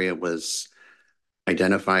that area was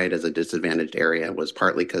identified as a disadvantaged area was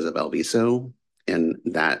partly because of Alviso, and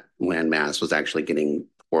that landmass was actually getting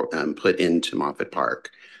put into Moffett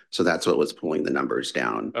Park. So that's what was pulling the numbers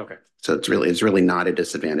down. Okay. So it's really not a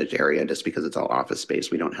disadvantaged area just because it's all office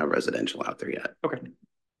space. We don't have residential out there yet. Okay.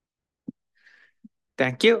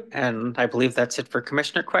 Thank you. And I believe that's it for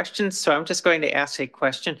commissioner questions. So I'm just going to ask a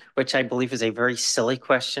question, which I believe is a very silly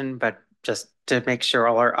question, but just to make sure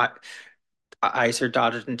all our I's are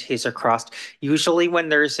dotted and T's are crossed. Usually when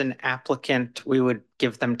there's an applicant, we would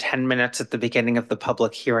give them 10 minutes at the beginning of the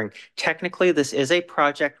public hearing. Technically, this is a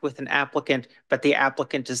project with an applicant, but the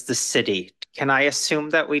applicant is the city. Can I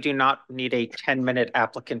assume that we do not need a 10-minute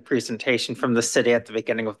applicant presentation from the city at the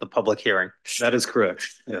beginning of the public hearing? That is correct.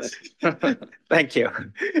 Yes. Thank you.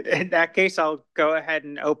 In that case, I'll go ahead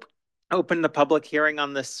and open the public hearing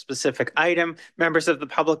on this specific item. Members of the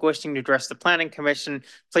public wishing to address the Planning Commission,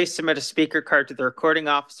 please submit a speaker card to the recording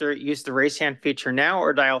officer. Use the raise hand feature now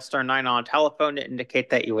or dial *9 on a telephone to indicate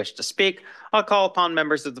that you wish to speak. I'll call upon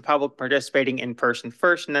members of the public participating in person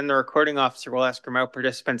first, and then the recording officer will ask remote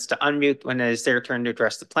participants to unmute when it is their turn to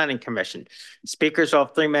address the Planning Commission. Speakers will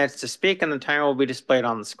have 3 minutes to speak, and the timer will be displayed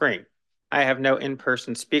on the screen. I have no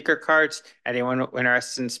in-person speaker cards. Anyone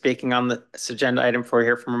interested in speaking on this agenda item before we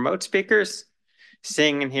hear from remote speakers?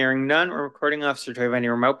 Seeing and hearing none, recording officer, do we have any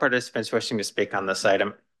remote participants wishing to speak on this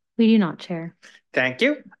item? We do not, Chair. Thank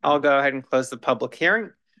you. I'll go ahead and close the public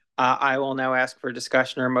hearing. I will now ask for a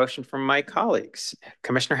discussion or a motion from my colleagues.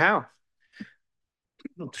 Commissioner Howe.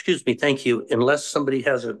 Excuse me, thank you. Unless somebody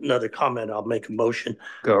has another comment, I'll make a motion.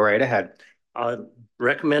 Go right ahead. I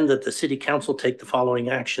recommend that the city council take the following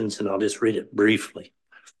actions, and I'll just read it briefly.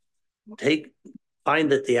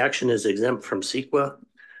 Find that the action is exempt from CEQA,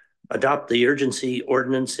 adopt the urgency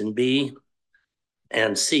ordinance in B,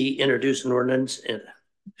 and C, introduce an ordinance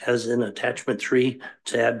as in attachment 3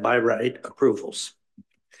 to add by right approvals.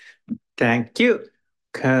 Thank you.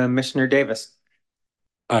 Commissioner Davis.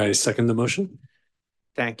 I second the motion.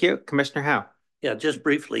 Thank you. Commissioner Howe. Yeah, just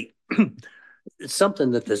briefly. It's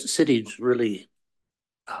something that the city really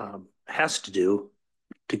has to do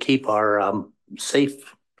to keep our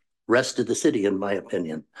safe rest of the city, in my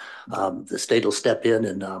opinion. The state will step in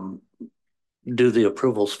and do the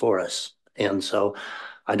approvals for us. And so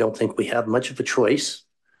I don't think we have much of a choice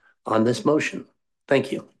on this motion.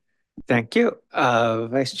 Thank you. Thank you.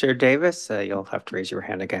 Vice Chair Davis, you'll have to raise your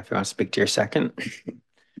hand again if you want to speak to your second.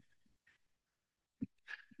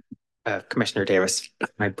 Commissioner Davis,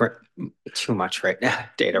 too much right now,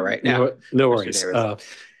 data right now. No worries.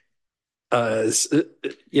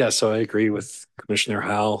 Yeah, so I agree with Commissioner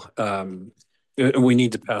Howe. We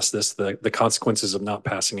need to pass this. The consequences of not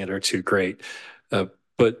passing it are too great.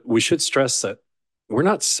 But we should stress that we're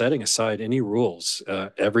not setting aside any rules.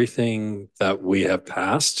 Everything that we have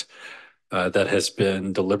passed that has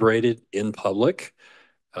been deliberated in public,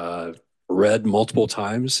 read multiple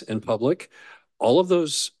times in public, all of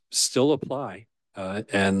those still apply,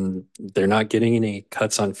 and they're not getting any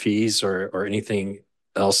cuts on fees or anything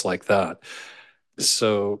else like that.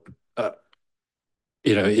 So,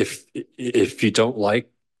 if you don't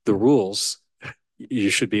like the rules, you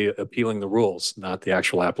should be appealing the rules, not the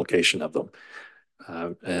actual application of them.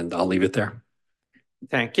 And I'll leave it there.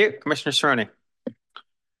 Thank you. Commissioner Cerrone.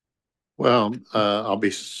 Well, I'll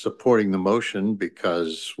be supporting the motion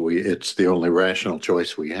because it's the only rational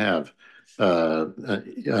choice we have.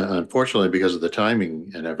 Unfortunately, because of the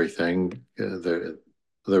timing and everything, there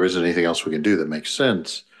isn't anything else we can do that makes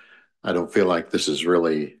sense. I don't feel like this is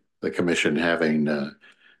really the commission having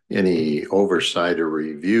any oversight or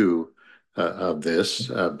review of this,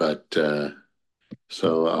 but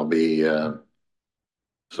so I'll be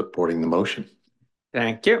supporting the motion.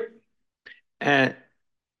 Thank you. And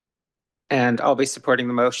I'll be supporting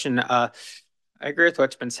the motion. I agree with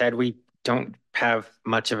what's been said. We don't have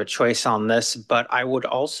much of a choice on this, but I would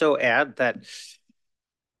also add that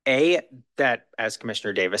that as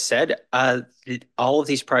Commissioner Davis said, all of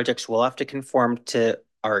these projects will have to conform to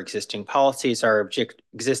our existing policies, our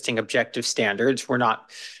existing objective standards. We're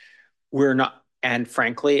not, and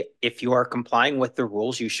frankly, if you are complying with the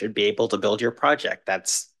rules, you should be able to build your project.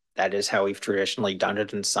 That is how we've traditionally done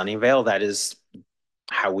it in Sunnyvale. That is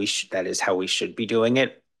how we should be doing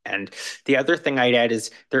it. And the other thing I'd add is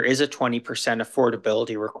there is a 20%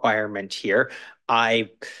 affordability requirement here. I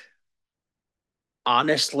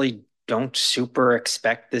honestly don't super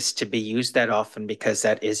expect this to be used that often because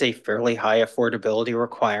that is a fairly high affordability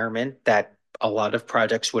requirement that a lot of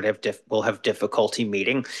projects will have difficulty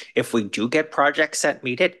meeting. If we do get projects that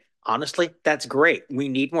meet it, honestly, that's great. We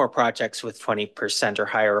need more projects with 20% or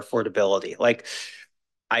higher affordability. Like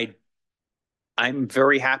I'm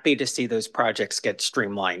very happy to see those projects get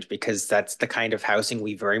streamlined because that's the kind of housing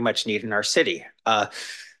we very much need in our city.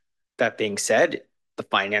 That being said, the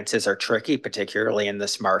finances are tricky, particularly in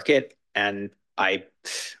this market. And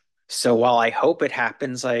so while I hope it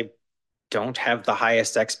happens, I don't have the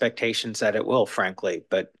highest expectations that it will, frankly,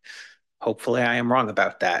 but hopefully I am wrong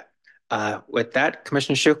about that. With that,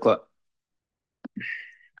 Commissioner Shukla.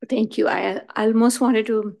 Thank you. I almost wanted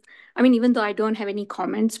to, even though I don't have any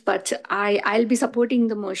comments, but I'll be supporting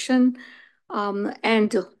the motion.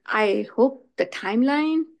 And I hope the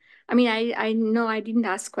timeline, I know I didn't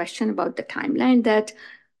ask question about the timeline, that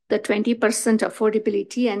the 20%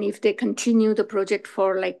 affordability, and if they continue the project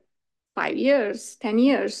for like 5 years, 10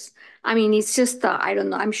 years, it's just, I don't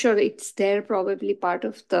know, I'm sure it's there, probably part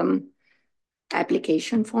of the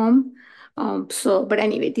application form. But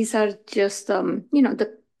anyway, these are just,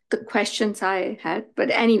 the questions I had. But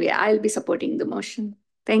anyway, I'll be supporting the motion.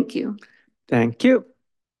 Thank you. Thank you.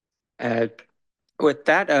 With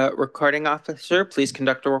that, recording officer, please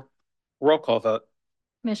conduct a roll call vote.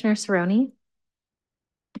 Commissioner Cerrone?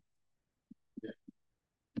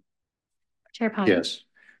 Chair Pine? Yes.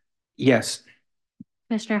 Yes.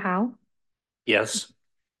 Commissioner Howe? Yes.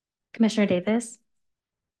 Commissioner Davis?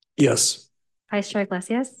 Yes. Vice Chair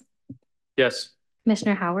Iglesias? Yes.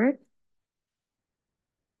 Commissioner Howard?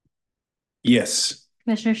 Yes.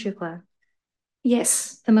 Commissioner Shukla?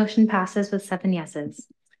 Yes. The motion passes with 7 yeses.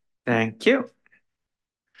 Thank you.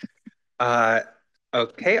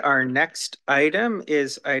 Okay, our next item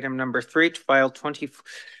is item number 3 to file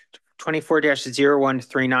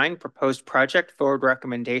 24-0139, proposed project forward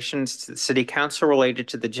recommendations to the City Council related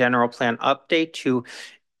to the general plan update to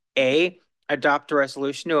A, adopt a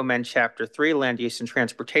resolution to amend Chapter 3, Land Use and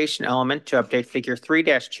Transportation element to update Figure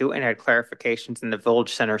 3-2 and add clarifications in the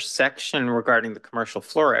Village Center section regarding the commercial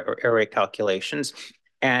floor area calculations.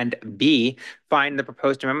 And B, find the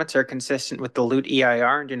proposed amendments are consistent with the LUT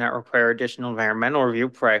EIR and do not require additional environmental review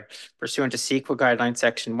pursuant to CEQA guideline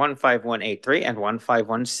section 15183 and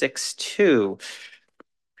 15162.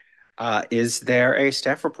 Is there a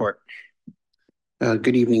staff report?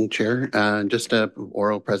 Good evening, Chair. Just a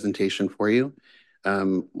oral presentation for you.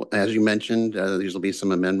 As you mentioned, these will be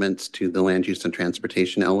some amendments to the land use and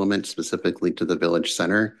transportation element, specifically to the Village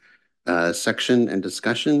Center section and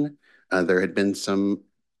discussion. There had been some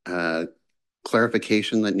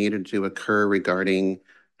clarification that needed to occur regarding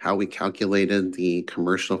how we calculated the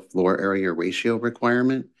commercial floor area ratio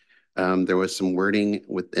requirement. There was some wording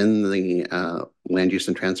within the land use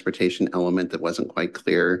and transportation element that wasn't quite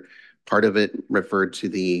clear. Part of it referred to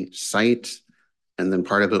the site, and then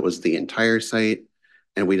part of it was the entire site.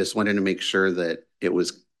 And we just wanted to make sure that it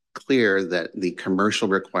was clear that the commercial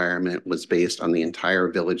requirement was based on the entire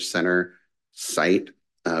Village Center site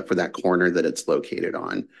for that corner that it's located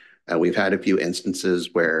on. We've had a few instances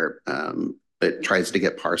where it tries to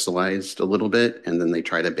get parcelized a little bit, and then they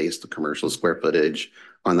try to base the commercial square footage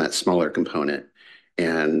on that smaller component.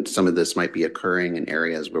 And some of this might be occurring in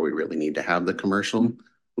areas where we really need to have the commercial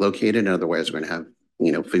located. Otherwise, we're going to have,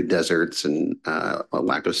 food deserts and a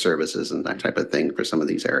lack of services and that type of thing for some of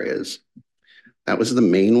these areas. That was the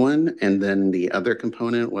main one. And then the other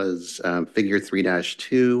component was figure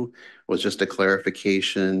 3-2 was just a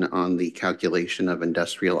clarification on the calculation of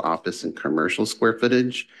industrial, office, and commercial square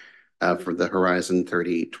footage for the Horizon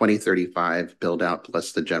 2035 build out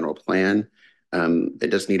plus the general plan. It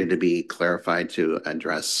just needed to be clarified to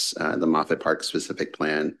address the Moffett Park specific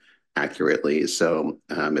plan accurately. So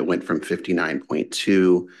it went from 59.2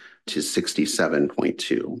 to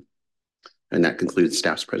 67.2. And that concludes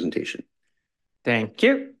staff's presentation. Thank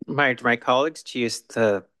you. My colleagues to use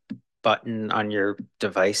the button on your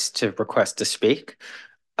device to request to speak.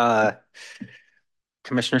 Commissioner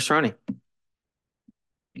Cerrone.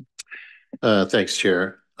 Thanks,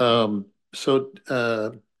 Chair.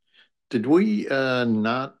 Did we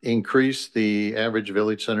not increase the average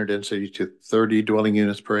Village Center density to 30 dwelling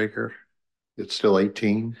units per acre? It's still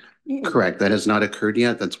 18? Correct. That has not occurred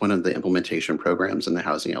yet. That's one of the implementation programs in the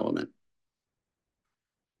housing element.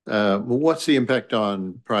 What's the impact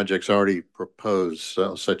on projects already proposed,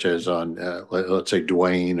 such as on, let's say,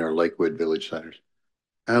 Duane or Lakewood Village Centers?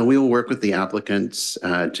 We will work with the applicants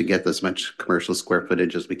to get as much commercial square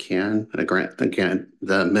footage as we can. Again,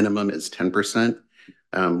 the minimum is 10%,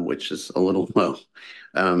 which is a little low.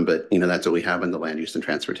 But that's what we have in the land use and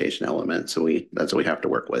transportation element. So that's what we have to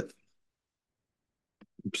work with.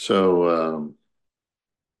 So,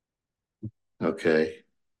 okay.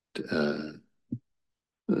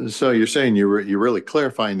 So you're saying you're really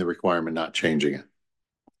clarifying the requirement, not changing it?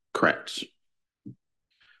 Correct.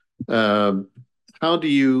 How do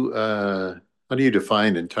you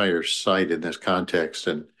define entire site in this context?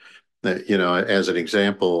 And as an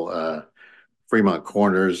example, Fremont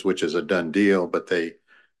Corners, which is a done deal, but they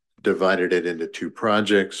divided it into 2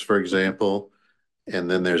 projects, for example, and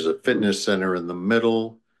then there's a fitness center in the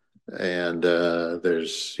middle, and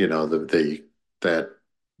there's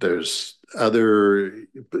there's other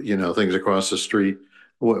things across the street.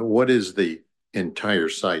 What does the entire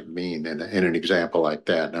site mean in an example like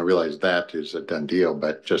that? And I realize that is a done deal,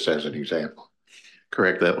 but just as an example.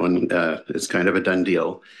 Correct. That one is kind of a done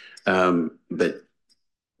deal. But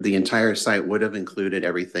the entire site would have included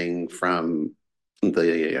everything from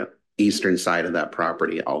the eastern side of that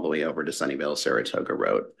property all the way over to Sunnyvale, Saratoga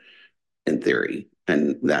Road, in theory.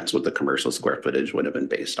 And that's what the commercial square footage would have been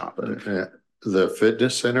based off of. The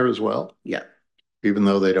fitness center as well? Yeah. Even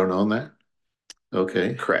though they don't own that?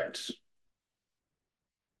 Okay. Correct.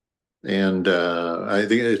 And I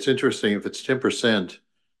think it's interesting if it's 10%,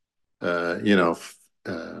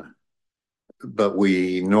 but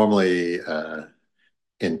we normally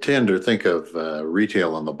intend or think of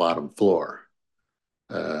retail on the bottom floor.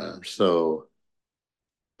 But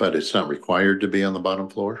it's not required to be on the bottom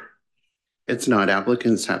floor? It's not.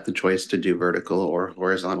 Applicants have the choice to do vertical or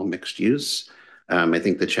horizontal mixed use. I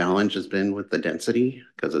think the challenge has been with the density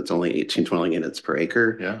because it's only 18 dwelling units per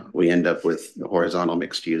acre. Yeah. We end up with horizontal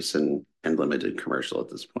mixed use and limited commercial at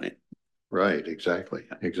this point. Right, exactly.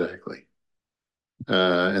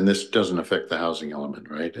 And this doesn't affect the housing element,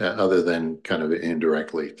 right? Other than kind of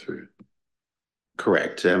indirectly through.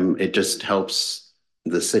 Correct. It just helps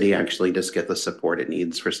the city actually just get the support it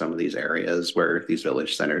needs for some of these areas where these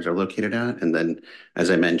village centers are located at. And then, as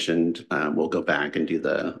I mentioned, we'll go back and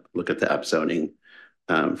look at the upzoning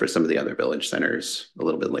for some of the other village centers a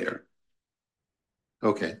little bit later.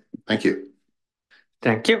 Okay, thank you.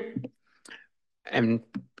 Thank you. And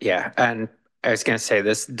yeah, and I was going to say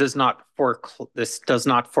this does not foreclose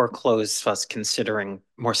us considering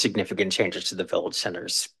more significant changes to the village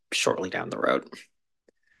centers shortly down the road.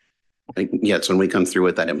 Yes, when we come through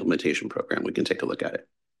with that implementation program, we can take a look at it.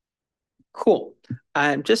 Cool.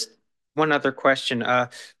 Just one other question.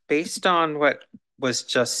 Based on what was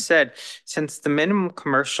just said, since the minimum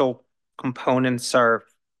commercial components are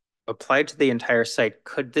applied to the entire site,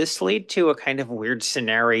 could this lead to a kind of weird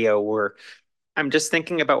scenario where I'm just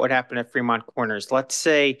thinking about what happened at Fremont Corners. Let's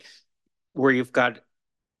say where you've got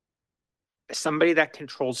somebody that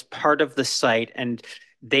controls part of the site and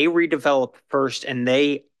they redevelop first and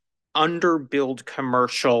they underbuild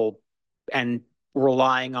commercial and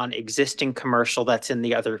relying on existing commercial that's in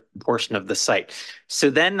the other portion of the site. So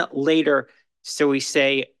then later, so we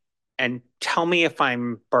say, and tell me if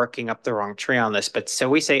I'm barking up the wrong tree on this, but so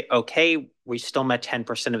we say, okay, we still met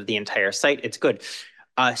 10% of the entire site. It's good.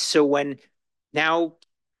 So when now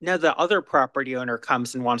the other property owner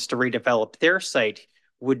comes and wants to redevelop their site,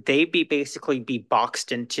 would they basically be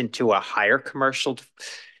boxed into a higher commercial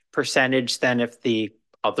percentage than if the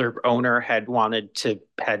other owner had done it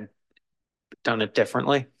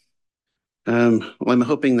differently? Well, I'm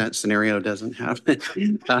hoping that scenario doesn't happen.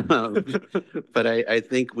 But I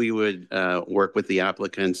think we would work with the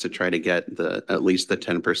applicants to try to get at least the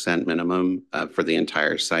 10% minimum for the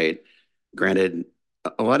entire site. Granted,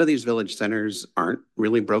 a lot of these village centers aren't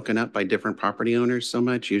really broken up by different property owners so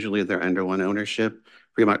much. Usually they're under one ownership.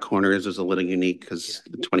 Fremont Corners is a little unique because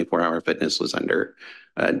 24-Hour Fitness was under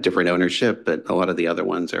different ownership, but a lot of the other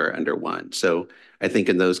ones are under one. So I think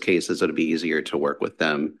in those cases, it'll be easier to work with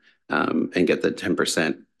them and get the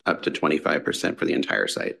 10% up to 25% for the entire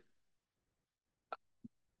site.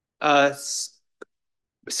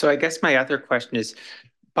 So I guess my other question is,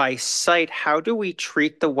 by site, how do we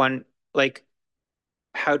treat the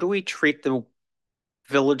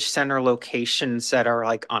village center locations that are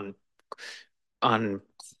like on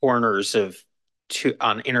corners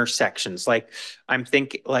on intersections? I'm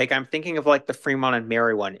thinking of like the Fremont and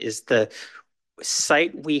Mary one. Is the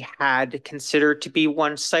site we had considered to be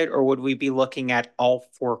one site, or would we be looking at all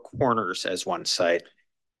four corners as one site?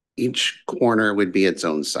 Each corner would be its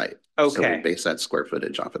own site. Okay. So we base that square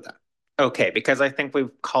footage off of that. Okay, because I think we've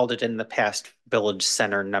called it in the past village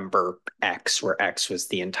center number X, where X was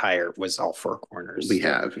all four corners. We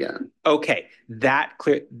have, yeah. Okay,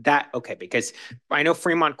 okay, because I know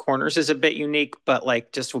Fremont Corners is a bit unique, but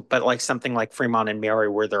something like Fremont and Mary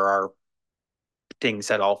where there are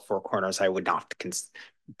things at all four corners,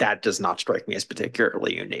 that does not strike me as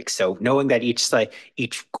particularly unique. So knowing that each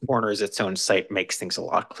corner is its own site makes things a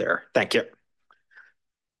lot clearer. Thank you.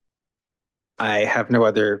 I have no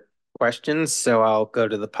other questions, so I'll go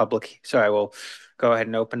to the public. So I will go ahead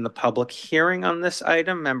and open the public hearing on this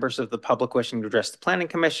item. Members of the public wishing to address the Planning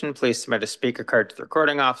Commission, please submit a speaker card to the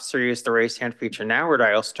recording officer. Use the raise hand feature now or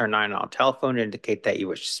dial *9 on telephone to indicate that you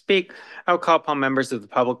wish to speak. I will call upon members of the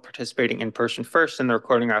public participating in person first, and the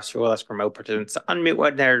recording officer will ask remote participants to unmute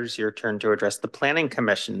when it is your turn to address the Planning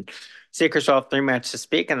Commission. Speakers will have 3 minutes to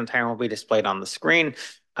speak, and the time will be displayed on the screen.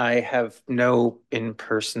 I have no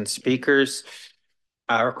in-person speakers.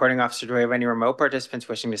 Recording officer, do we have any remote participants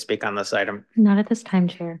wishing to speak on this item? Not at this time,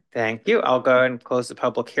 Chair. Thank you. I'll go ahead and close the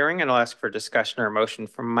public hearing and I'll ask for discussion or motion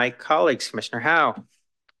from my colleagues. Commissioner Howe.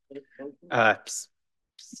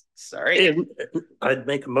 Sorry. I'd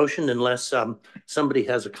make a motion unless somebody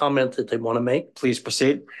has a comment that they want to make. Please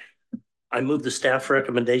proceed. I move the staff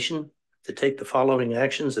recommendation to take the following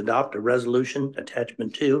actions: adopt a resolution,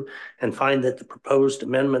 attachment 2, and find that the proposed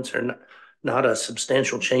amendments are not a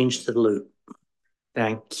substantial change to the loop.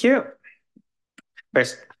 Thank you.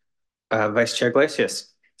 Vice Chair Glacius.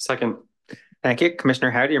 Second. Thank you.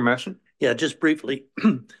 Commissioner Howard, your motion? Yeah, just briefly,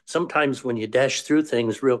 sometimes when you dash through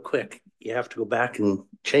things real quick, you have to go back and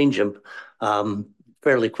change them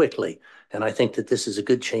fairly quickly. And I think that this is a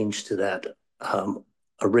good change to that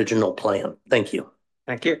original plan. Thank you.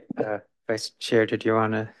 Thank you. Vice Chair, did you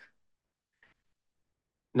want to?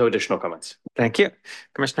 No additional comments. Thank you.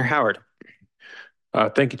 Commissioner Howard.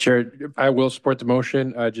 Thank you, Chair. I will support the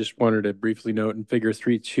motion. I just wanted to briefly note in figure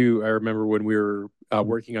 3.2, I remember when we were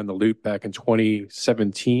working on the loop back in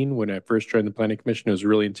 2017, when I first joined the Planning Commission, I was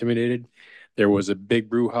really intimidated. There was a big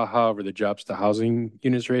brouhaha over the jobs to housing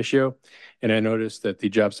units ratio. And I noticed that the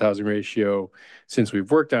jobs to housing ratio, since we've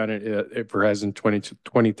worked on it, for Horizon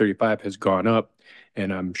 2035 has gone up.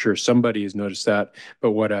 And I'm sure somebody has noticed that.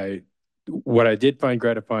 But what I did find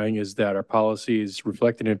gratifying is that our policies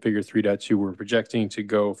reflected in figure 3.2, we're projecting to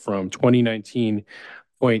go from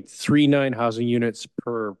 2019.39 housing units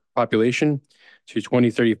per population to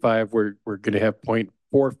 2035. We're going to have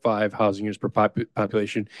 0.45 housing units per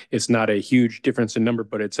population. It's not a huge difference in number,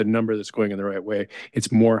 but it's a number that's going in the right way.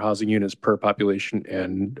 It's more housing units per population.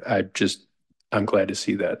 And I'm glad to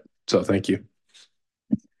see that. So thank you.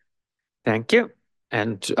 Thank you.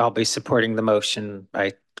 And I'll be supporting the motion.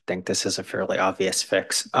 I think this is a fairly obvious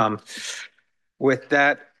fix. With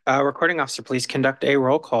that, recording officer, please conduct a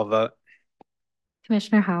roll call vote.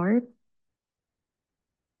 Commissioner Howard,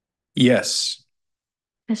 Yes.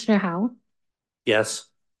 Commissioner Howell, Yes.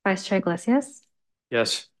 Vice Chair Iglesias,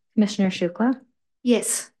 Yes. Commissioner Shukla,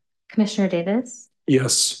 Yes. Commissioner Davis,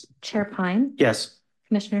 Yes. Chair Pine, Yes.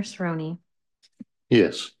 Commissioner Cerrone.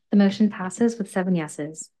 Yes. The motion passes with 7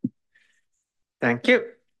 yeses. Thank you.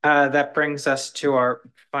 That brings us to our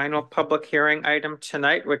final public hearing item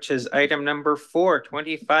tonight, which is item number 4,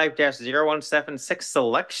 25-0176,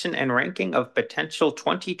 selection and ranking of potential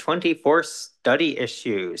 2024 study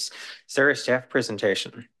issues. Sir, staff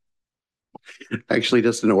presentation. Actually,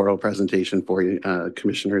 just an oral presentation for you,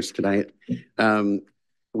 commissioners, tonight.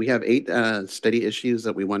 We have 8 study issues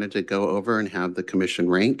that we wanted to go over and have the commission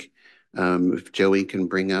rank. If Joey can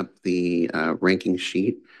bring up the ranking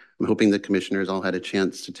sheet. I'm hoping the commissioners all had a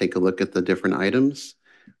chance to take a look at the different items.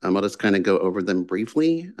 I'll just kind of go over them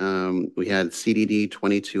briefly. We had CDD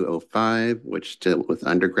 2205, which dealt with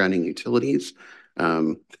undergrounding utilities.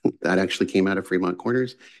 That actually came out of Fremont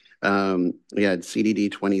Corners. We had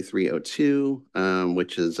CDD 2302,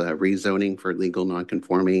 which is rezoning for legal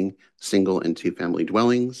non-conforming single and 2-family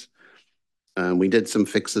dwellings. We did some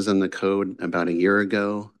fixes in the code about a year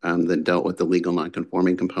ago that dealt with the legal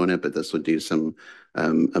non-conforming component, but this would do some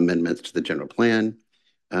amendments to the general plan.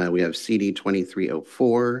 We have CD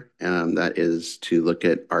 2304, that is to look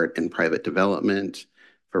at art and private development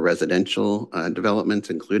for residential developments,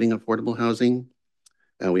 including affordable housing.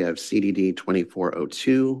 We have CDD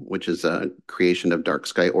 2402, which is a creation of dark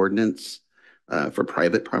sky ordinance for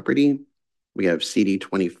private property. We have CD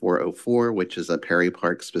 2404, which is a Perry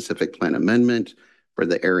Park specific plan amendment for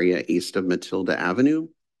the area east of Matilda Avenue.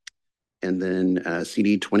 And then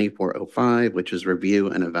CD 2405, which is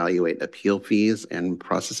review and evaluate appeal fees and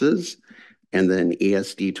processes. And then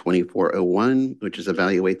ESD 2401, which is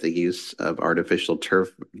evaluate the use of artificial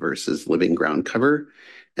turf versus living ground cover.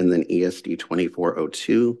 And then ESD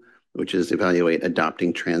 2402, which is evaluate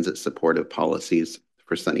adopting transit supportive policies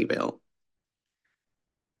for Sunnyvale.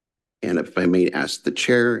 And if I may ask the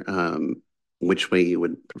chair, which way you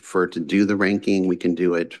would prefer to do the ranking, we can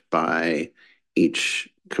do it by each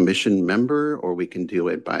commission member, or we can do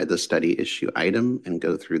it by the study issue item and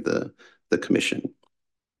go through the commission.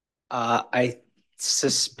 I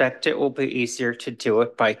suspect it will be easier to do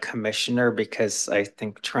it by commissioner, because I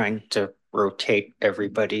think trying to rotate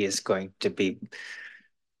everybody is going to be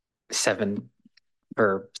 7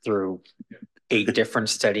 or through 8 different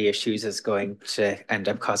study issues is going to end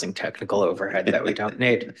up causing technical overhead that we don't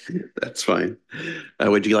need. That's fine.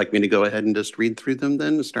 Would you like me to go ahead and just read through them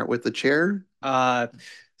then? Start with the chair?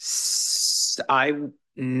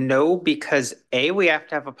 No, because A, we have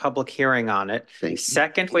to have a public hearing on it. Thank you.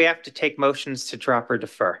 Second, we have to take motions to drop or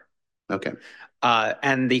defer. Okay.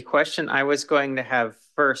 And the question I was going to have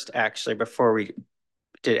first, actually, before we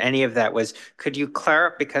did any of that, was, could you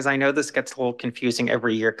clarify, because I know this gets a little confusing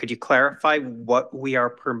every year, could you clarify what we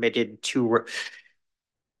are permitted to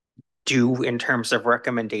do in terms of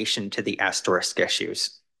recommendation to the asterisk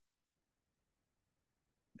issues?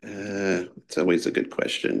 It's always a good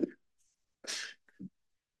question.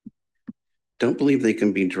 Don't believe they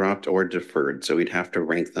can be dropped or deferred, so we'd have to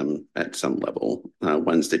rank them at some level.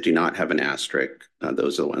 Ones that do not have an asterisk,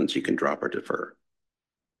 those are the ones you can drop or defer.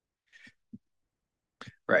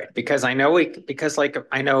 Right, because I know,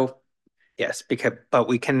 yes, but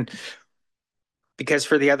we can, Because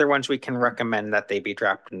for the other ones, we can recommend that they be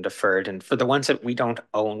dropped and deferred. And for the ones that we don't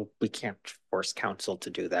own, we can't force council to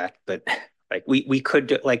do that. But like we could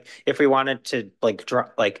do, like, if we wanted to like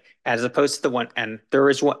drop, like, as opposed to the one, and there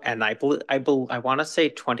is one, and I want to say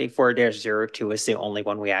 24-02 is the only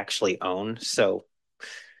one we actually own. So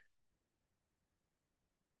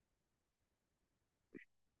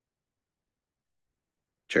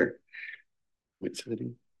Sure. Wait,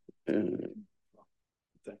 somebody, right.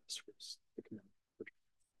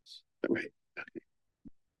 Okay.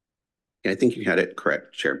 Yeah, I think you had it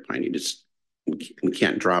correct, Chair Pine. We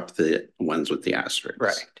can't drop the ones with the asterisks.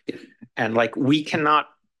 right. Yeah. And like we cannot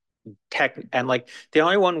and like the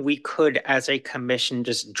only one we could as a commission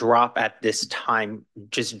just drop at this time,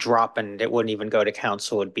 just drop, and it wouldn't even go to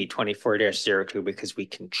council, would be 24-02, because we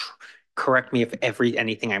can correct me if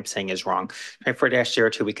anything I'm saying is wrong.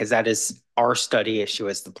 24-02, because that is our study issue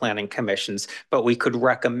as the planning commissions, but we could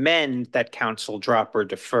recommend that council drop or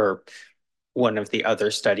defer one of the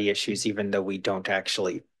other study issues, even though we don't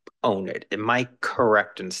actually own it. Am I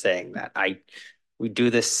correct in saying that? We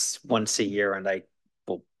do this once a year, and I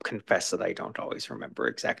will confess that I don't always remember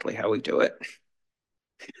exactly how we do it.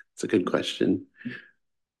 It's a good question.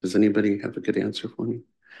 Does anybody have a good answer for me?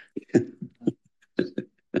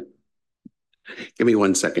 Give me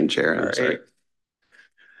 1 second, Chair. I'm sorry.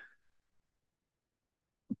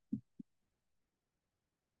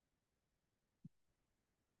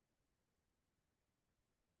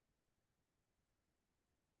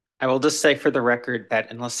 I will just say for the record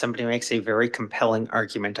that unless somebody makes a very compelling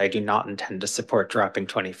argument, I do not intend to support dropping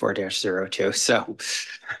 24-02. So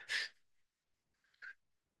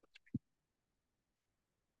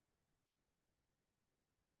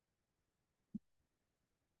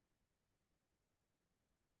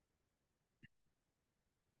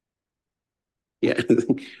yeah,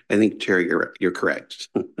 I think Chair, you're correct.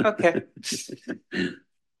 okay.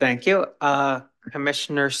 Thank you.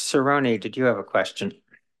 Commissioner Cerrone, did you have a question?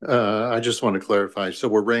 I just want to clarify. So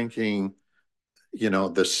we're ranking, the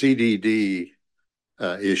CDD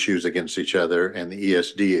issues against each other and the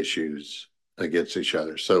ESD issues against each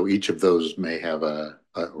other. So each of those may have a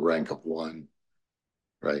rank of 1,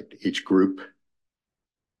 right? Each group.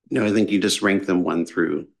 No, I think you just rank them 1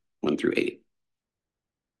 through 8.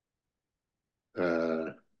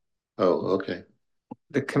 Oh, okay.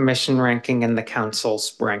 The commission ranking and the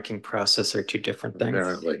council's ranking process are two different things.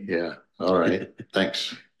 Apparently, yeah. All right.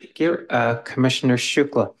 Thanks. Thank you. Commissioner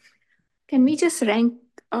Shukla. Can we just rank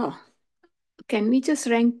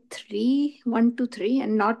 3, 1 to 3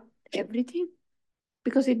 and not everything?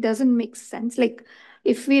 Because it doesn't make sense. Like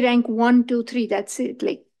if we rank 1, 2, 3, that's it.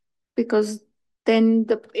 Like, because then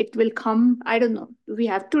it will come, I don't know. Do we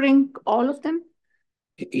have to rank all of them?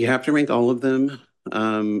 You have to rank all of them.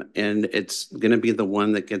 And it's going to be the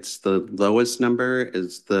one that gets the lowest number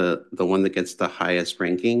is the one that gets the highest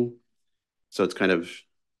ranking. So it's kind of,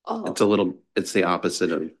 it's the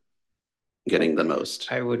opposite of getting the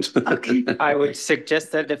most. I would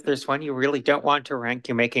suggest that if there's one you really don't want to rank,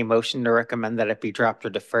 you make a motion to recommend that it be dropped or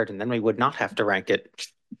deferred, and then we would not have to rank it.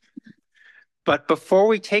 But before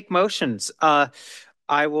we take motions,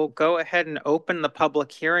 I will go ahead and open the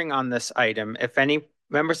public hearing on this item. If any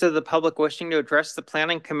members of the public wishing to address the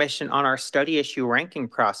Planning Commission on our study issue ranking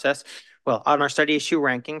process, on our study issue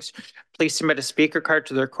rankings, please submit a speaker card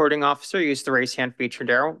to the recording officer. Use the raise hand feature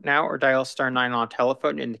now or dial *9 on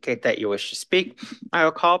telephone to indicate that you wish to speak. I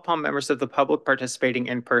will call upon members of the public participating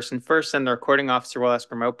in person first, and the recording officer will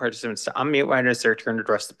ask remote participants to unmute when it is their turn to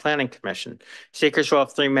address the Planning Commission. Speakers will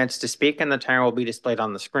have 3 minutes to speak, and the timer will be displayed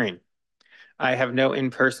on the screen. I have no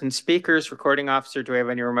in-person speakers. Recording officer, do we have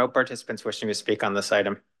any remote participants wishing to speak on this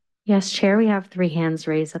item? Yes, Chair, we have 3 hands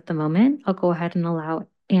raised at the moment. I'll go ahead and allow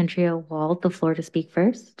Andrea Wald the floor to speak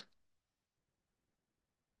first.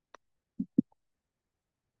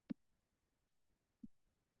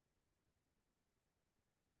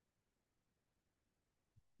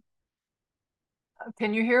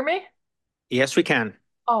 Can you hear me? Yes, we can.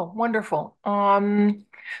 Oh, wonderful.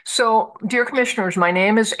 So, dear commissioners, my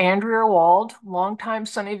name is Andrea Wald, longtime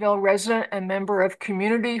Sunnyvale resident and member of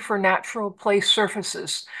Community for Natural Play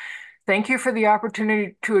Surfaces. Thank you for the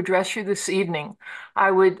opportunity to address you this evening.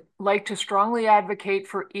 I would like to strongly advocate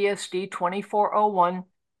for ESD 2401,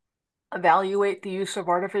 evaluate the use of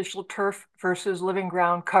artificial turf versus living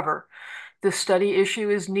ground cover. This study issue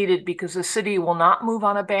is needed because the city will not move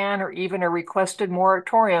on a ban or even a requested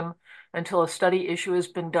moratorium until a study issue has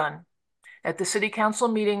been done. At the city council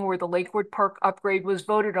meeting where the Lakewood Park upgrade was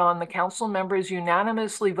voted on, the council members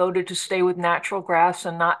unanimously voted to stay with natural grass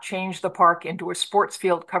and not change the park into a sports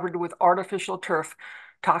field covered with artificial turf,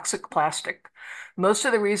 toxic plastic. Most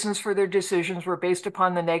of the reasons for their decisions were based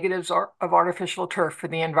upon the negatives of artificial turf for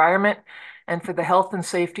the environment and for the health and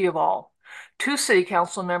safety of all. 2 city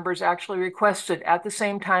council members actually requested at the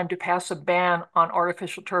same time to pass a ban on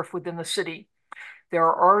artificial turf within the city. There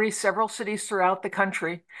are already several cities throughout the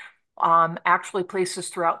country, actually places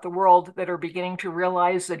throughout the world, that are beginning to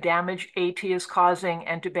realize the damage AT is causing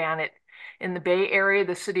and to ban it. In the Bay Area,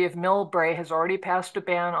 the city of Millbrae has already passed a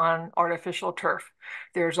ban on artificial turf.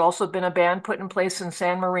 There's also been a ban put in place in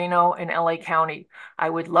San Marino and LA County. I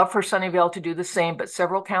would love for Sunnyvale to do the same, but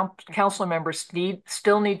several council members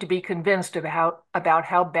still need to be convinced about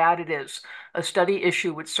how bad it is. A study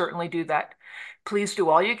issue would certainly do that. Please do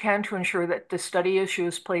all you can to ensure that the study issue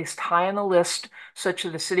is placed high on the list, such that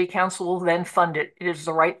the city council will then fund it. It is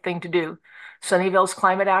the right thing to do. Sunnyvale's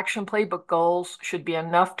climate action playbook goals should be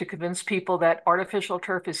enough to convince people that artificial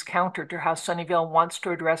turf is counter to how Sunnyvale wants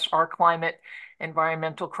to address our climate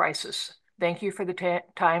environmental crisis. Thank you for the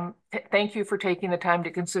time. Thank you for taking the time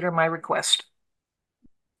to consider my request.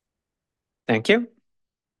 Thank you.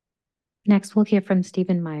 Next, we'll hear from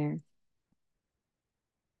Stephen Meyer.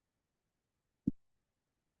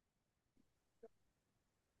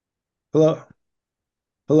 Hello.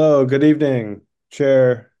 Hello, good evening,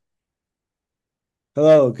 Chair.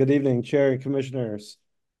 Hello, good evening, Chair and Commissioners.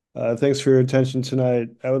 Thanks for your attention tonight.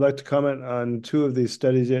 I would like to comment on 2 of these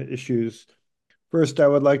studies issues. First, I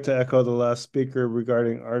would like to echo the last speaker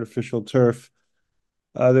regarding artificial turf.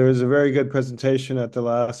 There was a very good presentation at the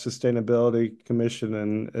last Sustainability Commission,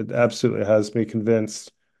 and it absolutely has me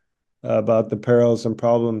convinced about the perils and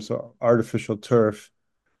problems of artificial turf.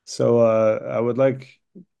 So I would like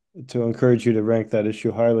to encourage you to rank that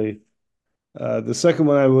issue highly. The second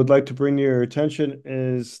one I would like to bring to your attention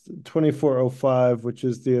is 2405, which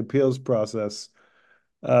is the appeals process.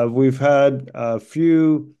 We've had a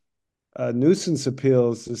few nuisance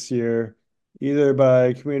appeals this year, either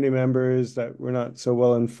by community members that were not so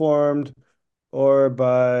well informed or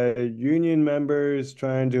by union members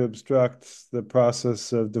trying to obstruct the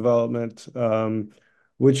process of development,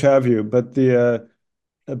 which have you. But the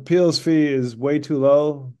appeals fee is way too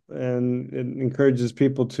low, and it encourages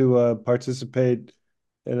people to participate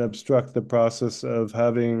and obstruct the process of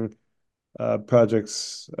having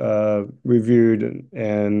projects reviewed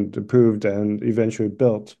and approved and eventually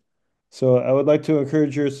built. So I would like to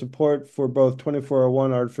encourage your support for both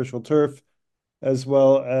 2401 artificial turf as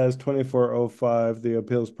well as 2405, the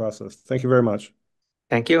appeals process. Thank you very much.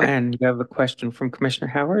 Thank you. And you have a question from Commissioner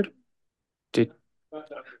Howard?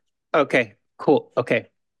 Okay, cool. Okay.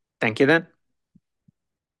 Thank you then.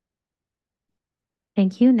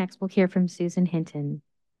 Thank you. Next, we'll hear from Susan Hinton.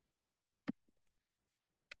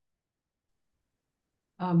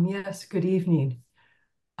 Yes, good evening.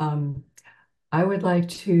 I would like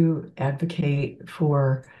to advocate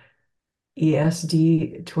for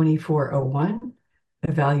ESD 2401,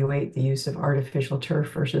 evaluate the use of artificial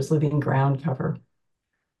turf versus living ground cover.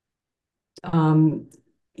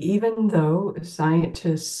 Even though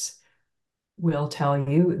scientists will tell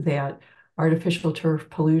you that artificial turf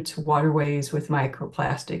pollutes waterways with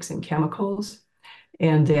microplastics and chemicals,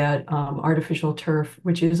 and that artificial turf,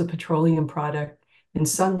 which is a petroleum product in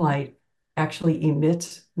sunlight, actually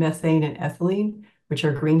emits methane and ethylene, which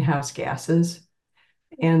are greenhouse gases.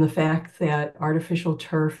 And the fact that artificial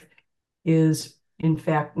turf is, in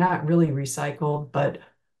fact, not really recycled, but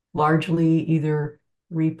largely either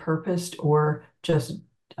repurposed or just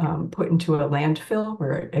put into a landfill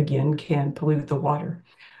where it, again, can pollute the water.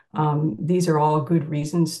 These are all good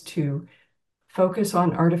reasons to focus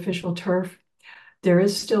on artificial turf. There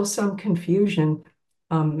is still some confusion.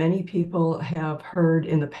 Many people have heard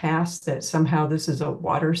in the past that somehow this is a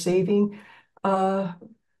water-saving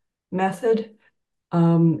method.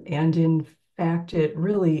 And in fact, it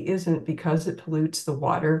really isn't, because it pollutes the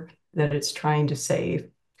water that it's trying to save.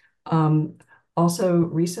 Also,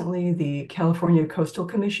 recently, the California Coastal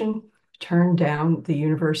Commission turned down the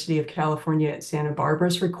University of California at Santa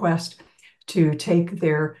Barbara's request to take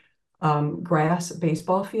their grass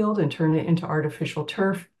baseball field and turn it into artificial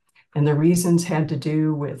turf. And the reasons had to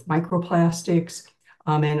do with microplastics.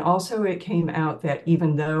 And also it came out that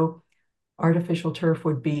even though artificial turf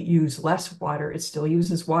would use less water, it still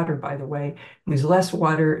uses water, by the way, use less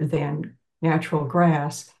water than natural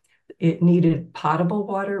grass. It needed potable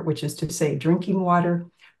water, which is to say drinking water,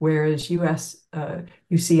 whereas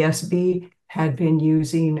UCSB had been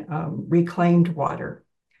using reclaimed water.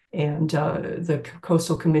 And the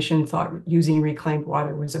Coastal Commission thought using reclaimed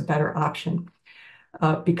water was a better option.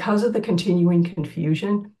 Because of the continuing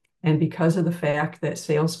confusion and because of the fact that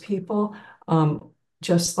salespeople,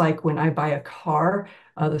 just like when I buy a car,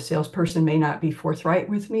 The salesperson may not be forthright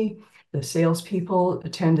with me. The salespeople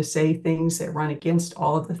tend to say things that run against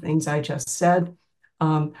all of the things I just said.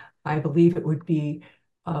 I believe it would be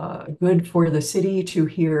good for the city to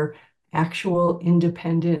hear actual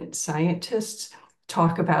independent scientists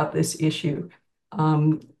talk about this issue.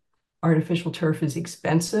 Artificial turf is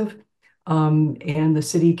expensive, and the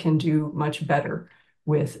city can do much better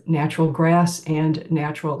with natural grass and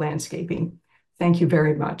natural landscaping. Thank you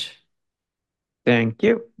very much. Thank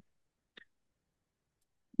you.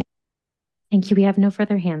 Thank you. We have no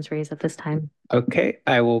further hands raised at this time. Okay,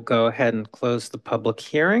 I will go ahead and close the public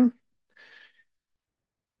hearing.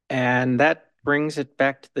 And that brings it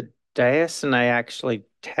back to the dais, and I actually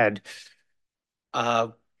had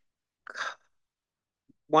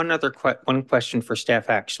one question for staff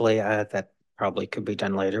actually that probably could be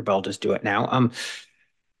done later, but I'll just do it now.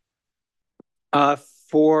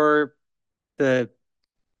 For the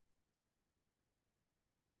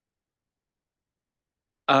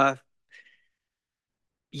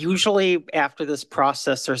usually after this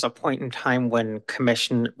process, there's a point in time when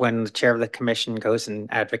the chair of the commission goes and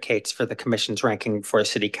advocates for the commission's ranking for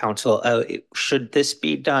city council. Should this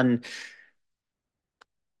be done?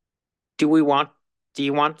 Do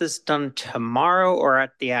you want this done tomorrow or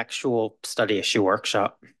at the actual study issue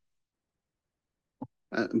workshop?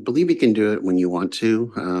 I believe you can do it when you want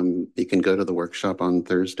to. You can go to the workshop on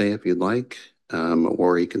Thursday if you'd like,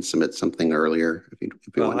 or you can submit something earlier if you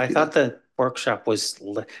want. I thought the workshop was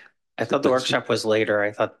later.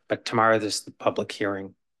 But tomorrow there's the public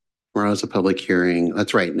hearing. Tomorrow's a public hearing.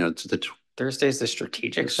 That's right. No, it's the Thursday's the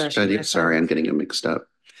strategic session. Sorry, I'm getting it mixed up.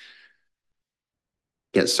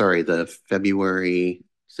 Yeah, sorry. The February,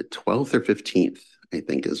 is it 12th or 15th? I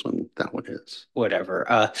think is when that one is.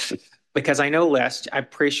 Whatever. Because I know I'm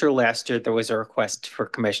pretty sure last year there was a request for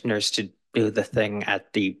commissioners to do the thing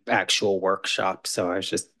at the actual workshop. So I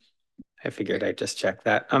figured I'd just check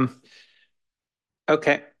that.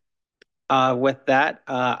 Okay. With that,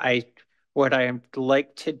 what I'd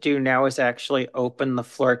like to do now is actually open the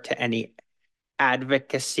floor to any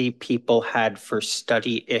advocacy people had for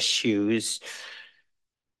study issues.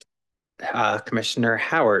 Commissioner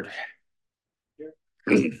Howard.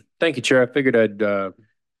 Thank you, Chair. I figured I'd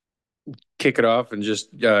kick it off and just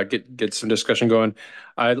get some discussion going.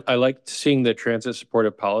 I liked seeing the transit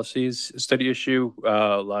supportive policies study issue.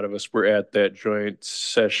 A lot of us were at that joint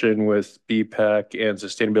session with BPAC and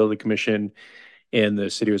Sustainability Commission, and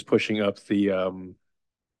the city was pushing up the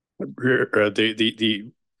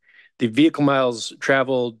vehicle miles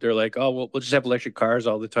traveled. They're like, oh, well, we'll just have electric cars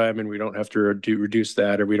all the time, and we don't have to reduce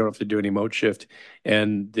that, or we don't have to do any mode shift.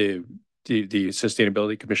 And the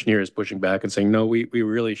Sustainability Commission here is pushing back and saying, no, we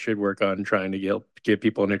really should work on trying to get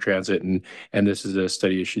people into transit, and this is a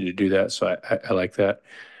study issue to do that. So I like that.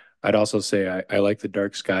 I'd also say I like the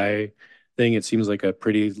dark sky thing. It seems like a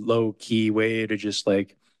pretty low key way to just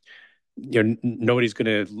like, nobody's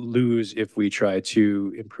going to lose if we try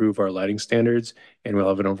to improve our lighting standards, and we'll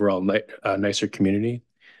have an overall nicer community.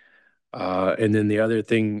 And then the other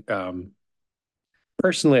thing,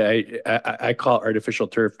 personally, I call artificial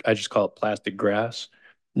turf, I just call it plastic grass.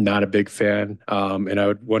 Not a big fan. And I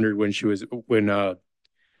would wonder when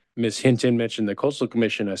Ms. Hinton mentioned the Coastal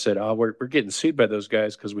Commission, I said, oh, we're getting sued by those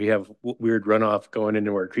guys because we have weird runoff going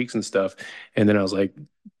into our creeks and stuff. And then I was like,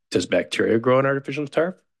 does bacteria grow in artificial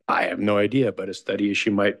turf? I have no idea, but a study issue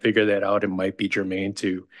might figure that out and might be germane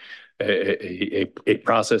to a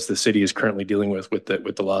process the city is currently dealing with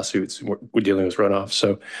the lawsuits. We're dealing with runoff.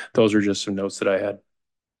 So those are just some notes that I had.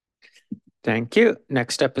 Thank you.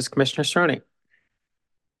 Next up is Commissioner Stroni.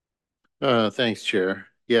 Thanks, Chair.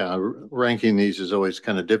 Yeah, ranking these is always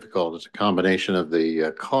kind of difficult. It's a combination of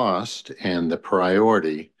the cost and the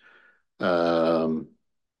priority. For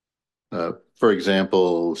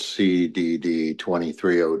example, CDD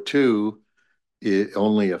 2302, it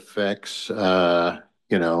only affects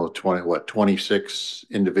 26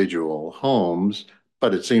 individual homes,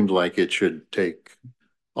 but it seems like it should take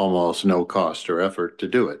almost no cost or effort to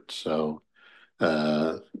do it. So,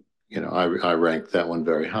 I rank that one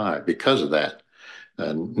very high because of that.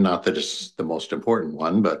 Not that it's the most important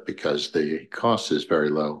one, but because the cost is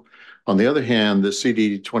very low. On the other hand, the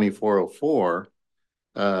CD 2404,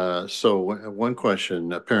 so one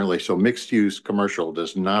question, apparently, so mixed use commercial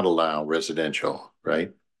does not allow residential,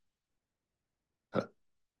 right?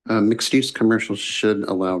 Mixed use commercial should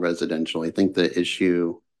allow residential. I think the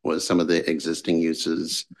issue was some of the existing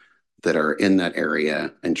uses that are in that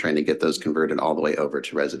area and trying to get those converted all the way over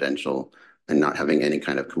to residential and not having any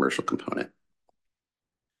kind of commercial component,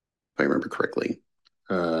 if I remember correctly.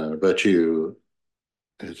 But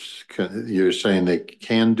You're saying they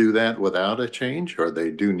can do that without a change, or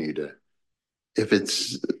they do need a? If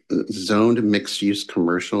it's zoned mixed use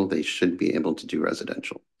commercial, they should be able to do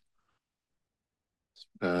residential.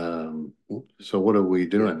 So what are we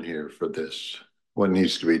doing here for this? What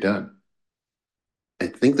needs to be done? I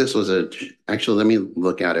think this was actually, let me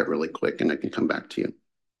look at it really quick and I can come back to you.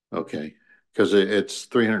 Okay, because it's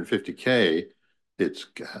 350K. It's,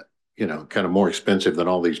 you know, kind of more expensive than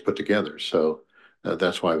all these put together. So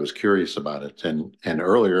that's why I was curious about it. And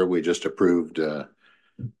earlier we just approved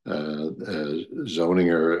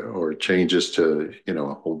zoning or changes to, you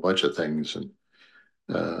know, a whole bunch of things. And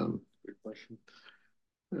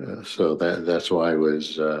so that's why I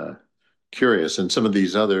was curious. And some of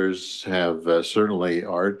these others have certainly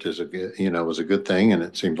art is was a good thing, and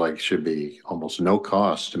it seems like it should be almost no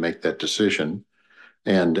cost to make that decision.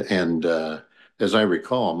 And as I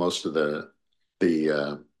recall, most of the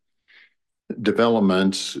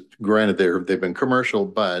developments, granted they've been commercial,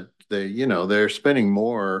 but they're spending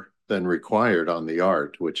more than required on the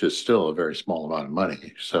art, which is still a very small amount of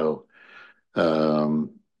money. So yeah,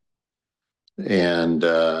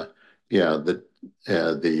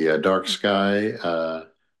 the dark sky.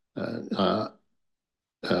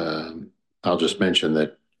 I'll just mention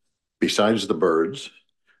that besides the birds,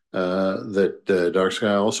 that dark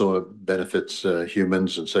sky also benefits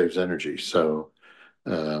humans and saves energy. So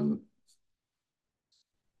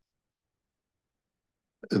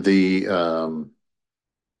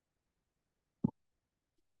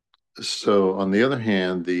so on the other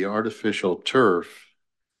hand, the artificial turf,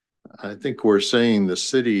 I think we're saying the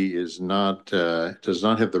city is not does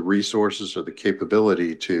not have the resources or the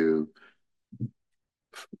capability to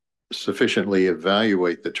sufficiently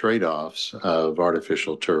evaluate the trade-offs of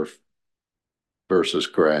artificial turf versus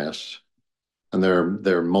grass. And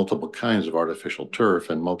there are multiple kinds of artificial turf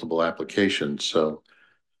and multiple applications. So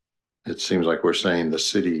it seems like we're saying the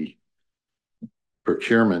city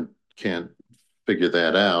procurement can't figure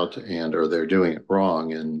that out, or they're doing it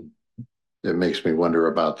wrong. And it makes me wonder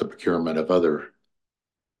about the procurement of other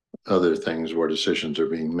things where decisions are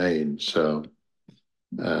being made. So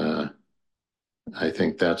I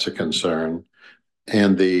think that's a concern.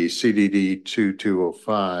 And the CDD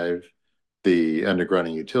 2205, the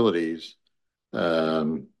undergrounding utilities,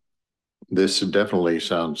 this definitely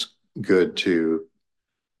sounds good to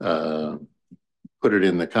put it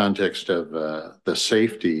in the context of the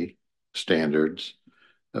safety standards,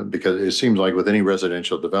 because it seems like with any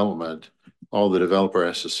residential development, all the developer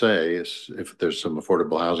has to say is if there's some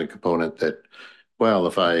affordable housing component that, well,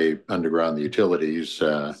 if I underground the utilities,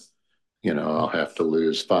 I'll have to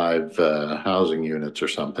lose 5 housing units or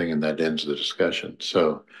something, and that ends the discussion.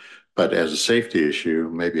 So, but as a safety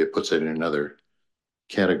issue, maybe it puts it in another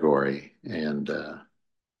category. And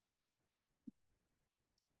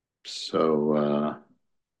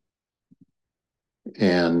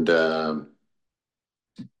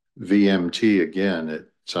VMT, again,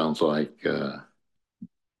 it sounds like the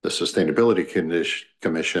Sustainability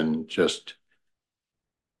Commission just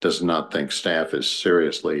does not think staff is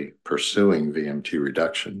seriously pursuing VMT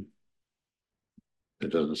reduction.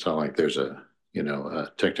 It doesn't sound like there's a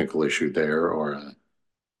technical issue there, or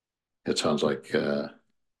it sounds like they're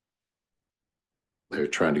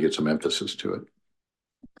trying to get some emphasis to it.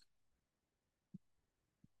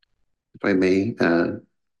 If I may,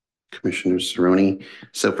 Commissioner Cerrone.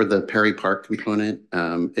 So for the Perry Park component,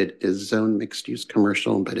 it is zone mixed use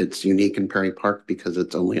commercial, but it's unique in Perry Park because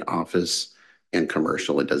it's only office and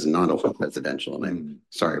commercial. It does not allow residential, and I'm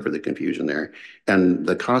sorry for the confusion there. And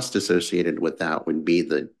the cost associated with that would be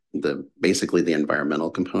basically the environmental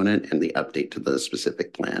component and the update to the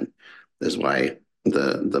specific plan is why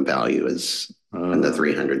the value is in the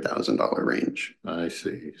 $300,000 range. I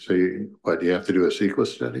see. So you have to do a CEQA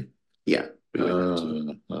study? Yeah.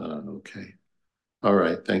 Okay. All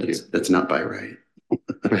right. Thank you. That's not by right.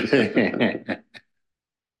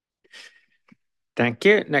 Thank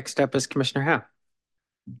you. Next up is Commissioner Howe.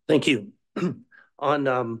 Thank you. On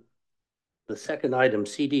the second item,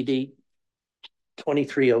 CDD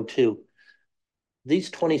 2302, these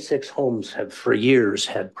 26 homes have for years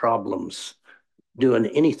had problems doing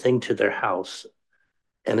anything to their house.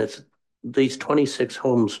 And these 26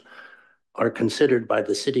 homes are considered by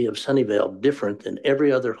the city of Sunnyvale different than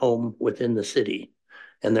every other home within the city.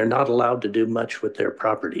 And they're not allowed to do much with their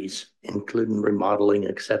properties, including remodeling,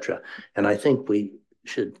 etc. And I think we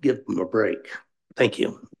should give them a break. Thank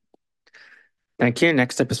you. Thank you.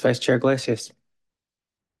 Next up is Vice Chair Iglesias.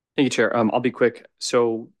 Thank you, Chair. I'll be quick.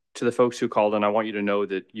 So to the folks who called in, I want you to know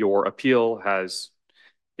that your appeal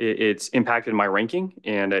it's impacted my ranking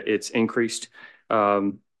and it's increased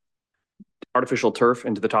artificial turf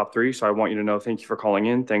into the top 3. So I want you to know, thank you for calling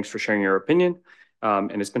in. Thanks for sharing your opinion.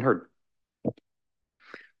 And it's been heard.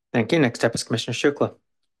 Thank you. Next up is Commissioner Shukla.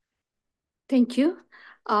 Thank you.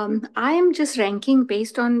 I am just ranking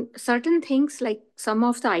based on certain things, like some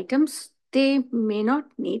of the items, they may not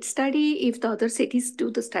need study if the other cities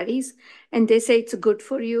do the studies and they say it's good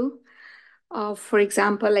for you. For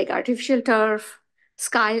example, like artificial turf,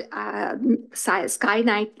 sky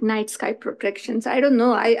night sky protections. I don't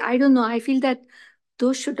know. I don't know. I feel that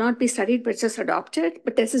those should not be studied, but just adopted.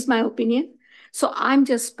 But this is my opinion. So I'm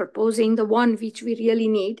just proposing the one which we really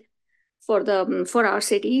need for our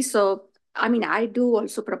city. So I mean, I do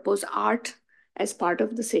also propose art as part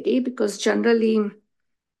of the city because generally,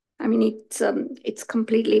 I mean, it's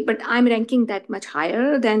completely, but I'm ranking that much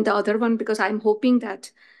higher than the other one because I'm hoping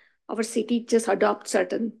that our city just adopt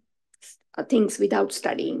certain things without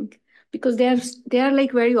studying because they are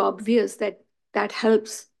like very obvious that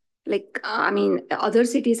helps. Like, I mean, other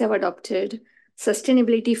cities have adopted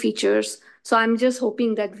sustainability features. So I'm just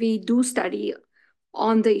hoping that we do study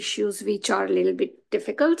on the issues which are a little bit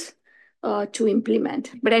difficult to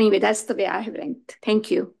implement. But anyway, that's the way I have ranked.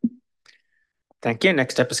 Thank you. Thank you.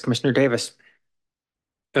 Next up is Commissioner Davis.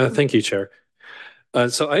 Thank you, Chair.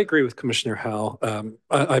 So I agree with Commissioner Howell.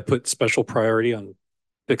 I put special priority on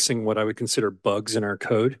fixing what I would consider bugs in our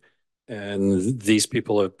code. And these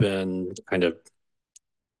people have been kind of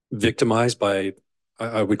victimized by,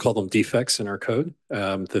 I would call them defects in our code,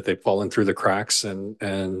 that they've fallen through the cracks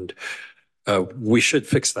and we should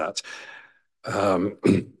fix that.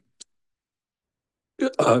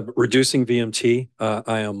 Reducing VMT,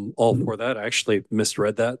 I am all for that. I actually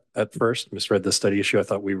misread that at first, misread the study issue. I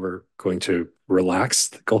thought we were going to relax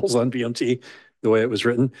the goals on VMT the way it was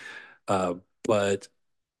written. But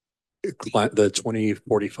the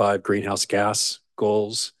 2045 greenhouse gas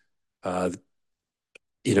goals,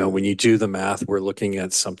 you know, when you do the math, we're looking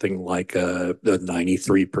at something like a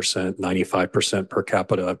 93%, 95% per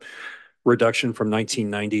capita reduction from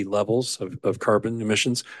 1990 levels of carbon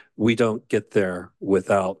emissions. We don't get there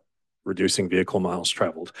without reducing vehicle miles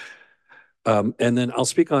traveled. And then I'll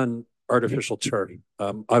speak on artificial turf.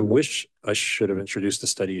 I wish I should have introduced a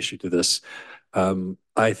study issue to this.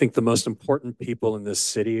 I think the most important people in this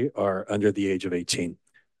city are under the age of 18.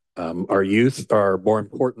 Our youth are more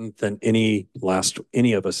important than any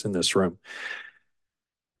of us in this room.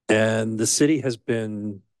 And the city has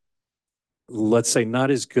been, let's say,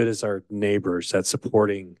 not as good as our neighbors at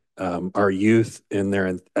supporting our youth in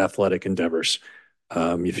their athletic endeavors.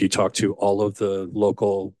 If you talk to all of the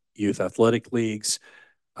local youth athletic leagues,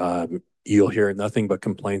 you'll hear nothing but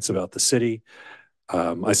complaints about the city.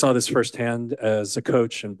 I saw this firsthand as a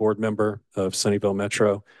coach and board member of Sunnyvale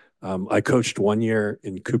Metro. I coached 1 year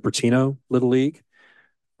in Cupertino Little League.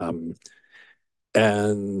 And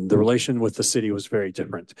the relation with the city was very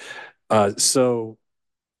different. So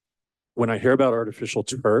when I hear about artificial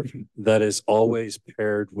turf, that is always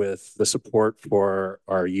paired with the support for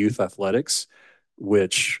our youth athletics,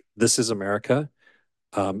 which this is America.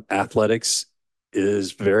 Athletics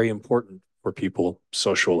is very important for people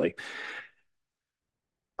socially.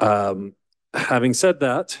 Having said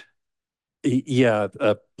that, yeah,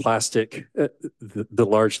 plastic, the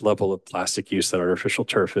large level of plastic use that artificial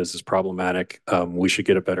turf is problematic. We should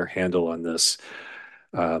get a better handle on this.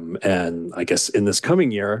 And I guess in this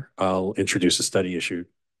coming year, I'll introduce a study issue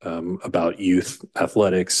about youth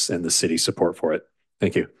athletics and the city support for it.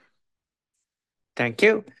 Thank you. Thank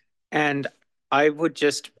you. And I would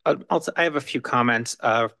just, also, I have a few comments.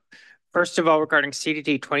 First of all, regarding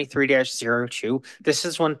CDD 23-02, this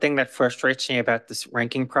is one thing that frustrates me about this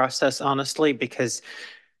ranking process, honestly, because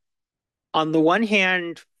on the one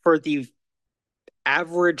hand, for the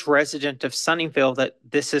average resident of Sunnyvale, that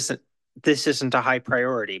this isn't a high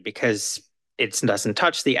priority because it doesn't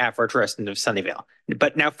touch the average resident of Sunnyvale.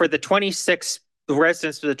 But now for the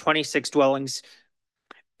residents of the 26 dwellings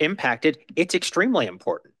impacted, it's extremely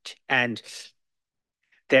important. And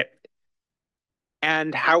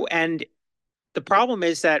the problem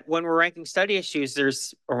is that when we're ranking study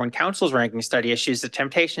issues, or when council's ranking study issues, the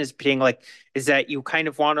temptation is is that you kind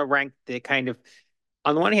of want to rank the kind of,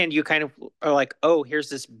 on the one hand, you kind of are like, oh, here's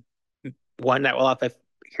this one that will have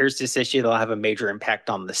here's this issue that'll have a major impact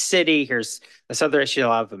on the city. Here's this other issue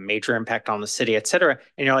that'll have a major impact on the city, et cetera.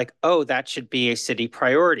 And you're like, oh, that should be a city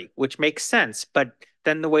priority, which makes sense. But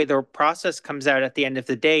then the way the process comes out at the end of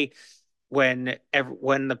the day, when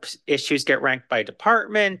the issues get ranked by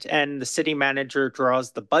department and the city manager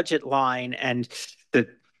draws the budget line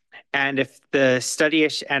if a study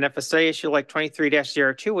issue like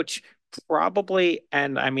 23-02, which probably,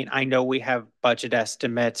 and I mean, I know we have budget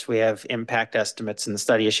estimates, we have impact estimates and the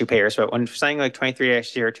study issue payers, but when saying like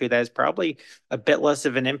 23-02, that is probably a bit less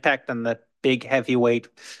of an impact than the big heavyweight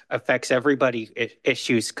affects everybody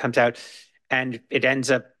issues comes out, and it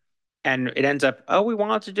ends up, oh, we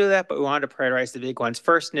wanted to do that, but we wanted to prioritize the big ones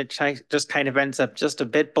first, and it just kind of ends up just a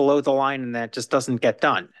bit below the line, and that just doesn't get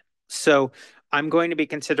done. So I'm going to be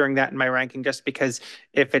considering that in my ranking, just because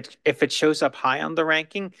if it shows up high on the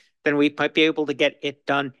ranking, then we might be able to get it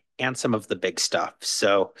done and some of the big stuff.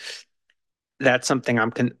 So that's something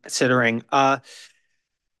I'm considering. I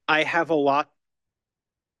have a lot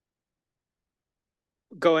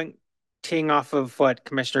teeing off of what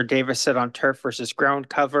Commissioner Davis said on turf versus ground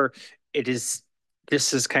cover. This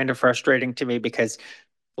is kind of frustrating to me because,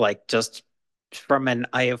 like, just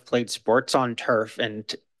I have played sports on turf,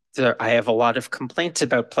 and I have a lot of complaints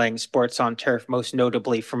about playing sports on turf, most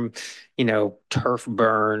notably from, turf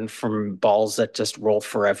burn, from balls that just roll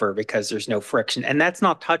forever because there's no friction. And that's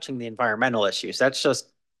not touching the environmental issues. That's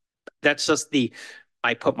just the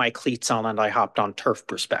I put my cleats on and I hopped on turf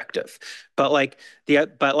perspective. But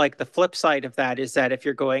the flip side of that is that if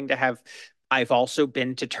you're going to have, I've also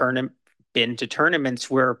been to tournaments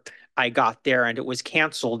where I got there and it was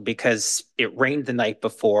canceled because it rained the night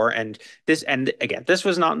before. And again, this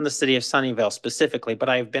was not in the city of Sunnyvale specifically, but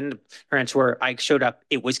I've been to tournaments where I showed up,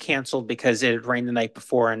 it was canceled because it had rained the night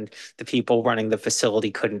before and the people running the facility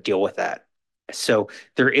couldn't deal with that. So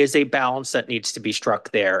there is a balance that needs to be struck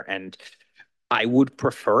there. And I would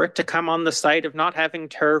prefer it to come on the side of not having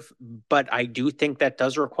turf, but I do think that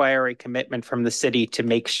does require a commitment from the city to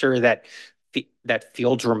make sure that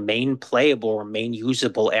fields remain playable, remain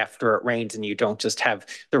usable after it rains, and you don't just have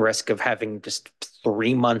the risk of having just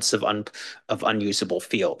 3 months of unusable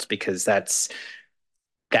fields, because that's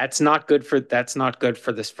not good for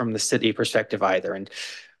this from the city perspective either. And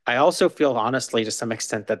I also feel, honestly, to some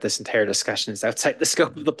extent, that this entire discussion is outside the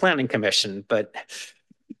scope of the Planning Commission, but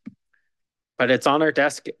it's on our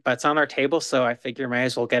desk, but it's on our table, so I figure I may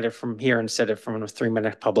as well get it from here instead of from a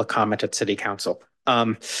 3-minute public comment at City Council.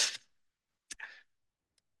 I'm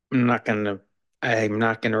not gonna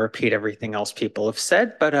repeat everything else people have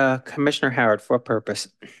said, but Commissioner Howard, for what purpose?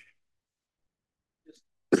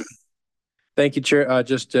 Thank you, Chair.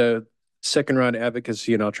 Just second round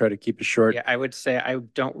advocacy, and I'll try to keep it short. Yeah, I would say I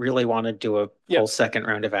don't really want to do a whole second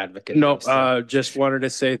round of advocacy. No, just wanted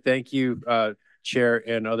to say thank you, Chair,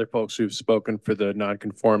 and other folks who've spoken for the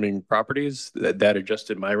non-conforming properties that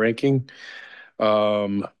adjusted my ranking.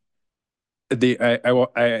 I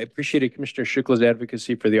appreciated Commissioner Shukla's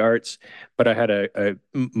advocacy for the arts, but I had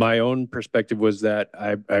my own perspective was that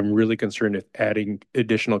I'm really concerned with adding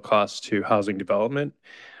additional costs to housing development.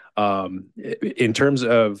 In terms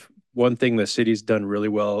of one thing the city's done really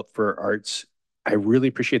well for arts, I really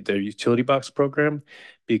appreciate the utility box program,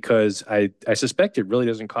 because I suspect it really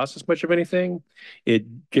doesn't cost us much of anything.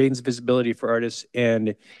 It gains visibility for artists,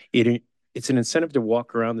 and it's an incentive to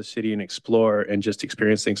walk around the city and explore and just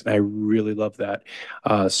experience things. And I really love that.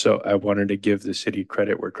 So I wanted to give the city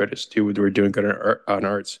credit where credit's due. We're doing good on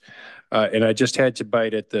arts. And I just had to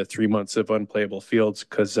bite at the 3 months of unplayable fields,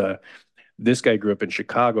 because this guy grew up in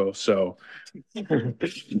Chicago. So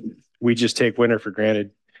we just take winter for granted.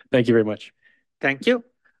 Thank you very much. Thank you.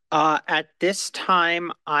 At this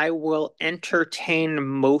time, I will entertain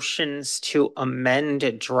motions to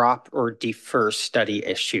amend, drop, or defer study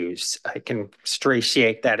issues. I can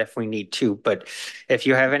stratiate that if we need to, but if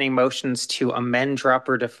you have any motions to amend, drop,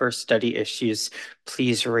 or defer study issues,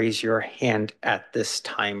 please raise your hand at this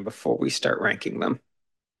time before we start ranking them.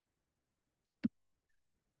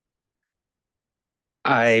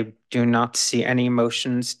 I do not see any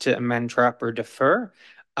motions to amend, drop, or defer.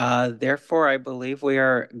 Therefore, I believe we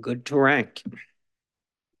are good to rank.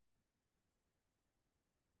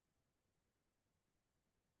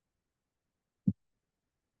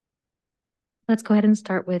 Let's go ahead and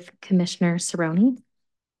start with Commissioner Cerrone.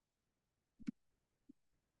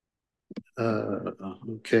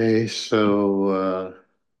 Okay, so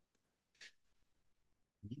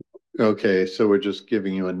we're just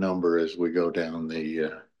giving you a number as we go down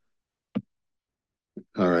the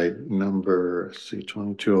all right, number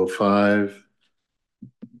C2205.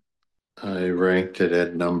 I ranked it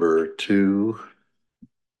at number 2.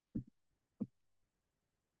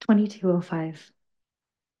 2205.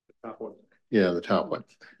 The top one. Yeah, the top one.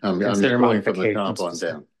 I'm just going from the top on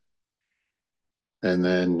down. And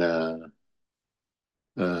then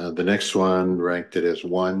the next one ranked it as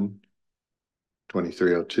 1,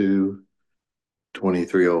 2302,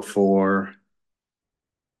 2304,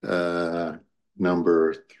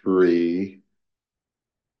 number 3,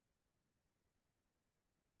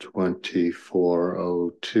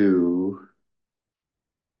 2402,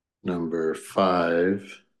 number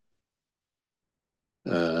 5.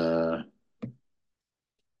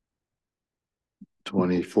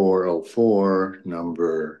 2404,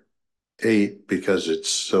 number 8, because it's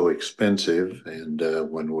so expensive. And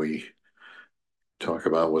when we talk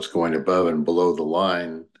about what's going above and below the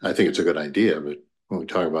line, I think it's a good idea. But when we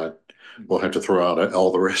talk about, we'll have to throw out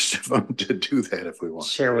all the rest of them to do that if we want.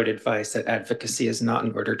 Chair would advise that advocacy is not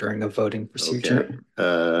in order during a voting procedure.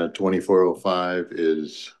 Okay. 2405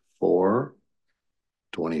 is 4,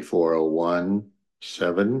 2401,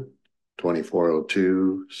 7,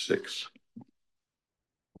 2402, 6.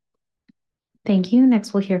 Thank you.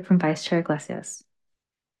 Next, we'll hear from Vice Chair Iglesias.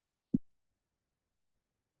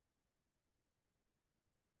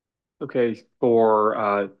 Okay,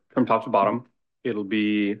 for from top to bottom, it'll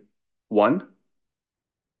be 1.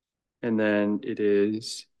 And then it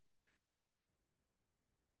is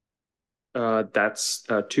that's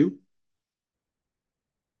 2.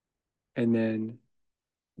 And then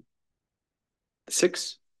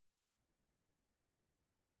 6,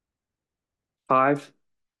 5,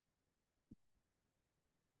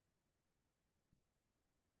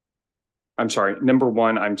 I'm sorry, number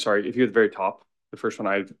 1, I'm sorry, if you're at the very top, the first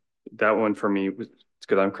one, that one for me was, it's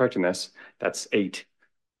good, I'm correcting this, that's 8.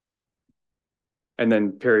 And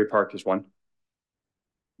then Perry Park is 1.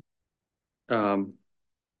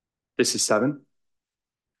 This is 7.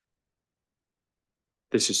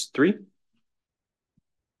 This is 3.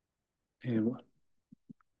 And what?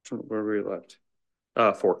 Where were we left?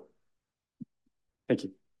 4. Thank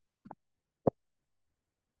you.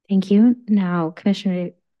 Thank you. Now,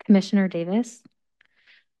 Commissioner Davis.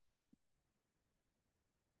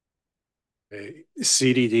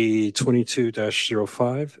 CDD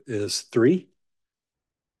 22-05 is 3.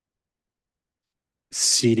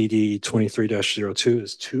 CDD 23-02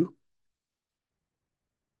 is 2.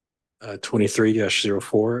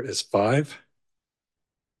 23-04 is 5.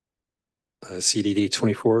 CDD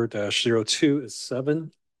 24-02 is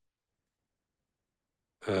 7.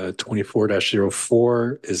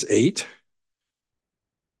 24-04 is 8.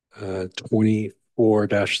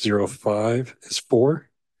 24-05 is 4.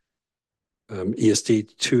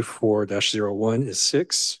 ESD 24-01 is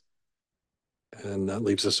 6. And that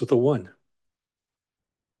leaves us with a 1.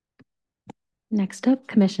 Next up,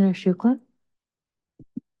 Commissioner Shukla.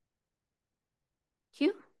 Thank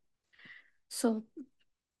you. So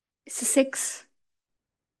it's a 6,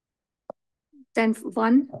 then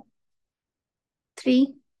 1,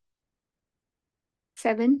 3,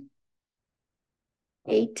 7,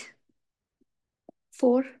 8,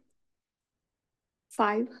 4,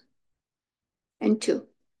 5, and 2.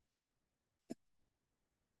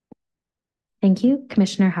 Thank you.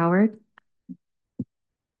 Commissioner Howard.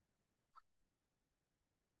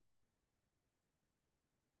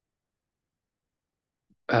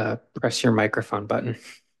 Press your microphone button.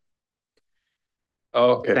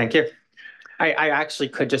 Okay. Thank you. I actually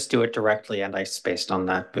could just do it directly and I spaced on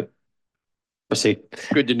that, but proceed.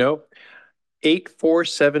 Good to know.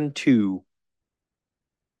 8472.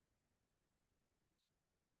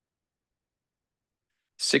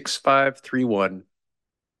 6531.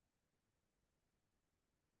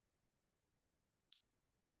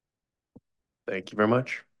 Thank you very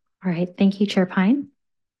much. All right. Thank you, Chair Pine.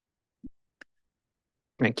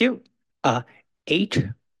 Thank you.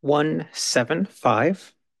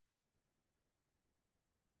 8175.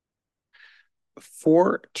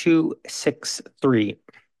 4263.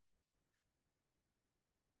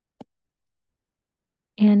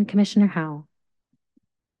 And Commissioner Howell.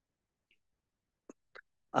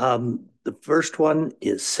 The first one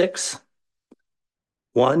is 6,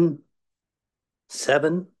 1,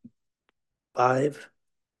 7, 5,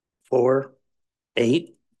 4,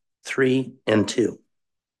 8, 3, and 2.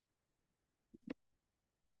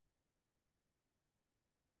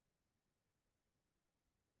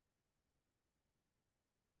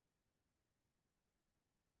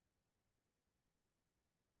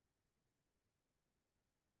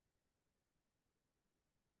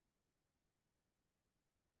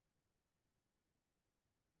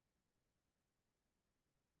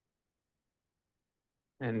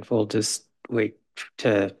 And we'll just wait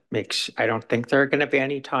to make sure. I don't think there are going to be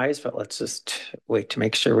any ties, but let's just wait to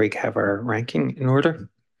make sure we have our ranking in order.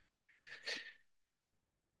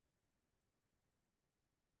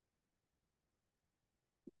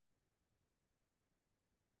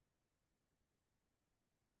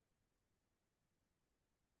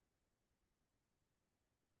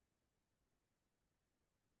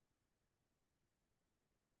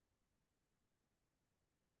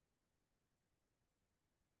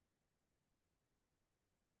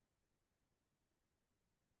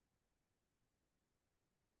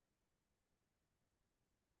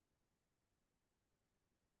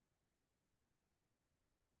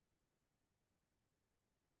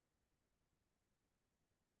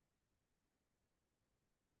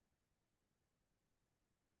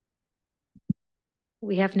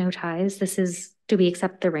 We have no ties. Do we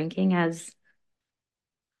accept the ranking as?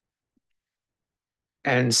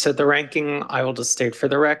 And so the ranking, I will just state for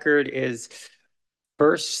the record, is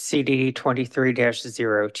first CDD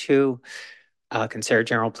 23-02, consider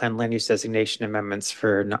general plan land use designation amendments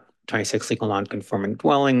for 26 legal non-conforming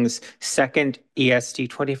dwellings. Second, ESD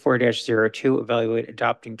 24-02, evaluate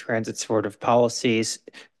adopting transit supportive policies.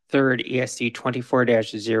 Third, ESD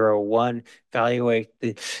 24-01, evaluate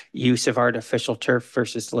the use of artificial turf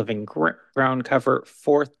versus living ground cover.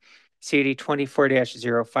 Fourth, CDD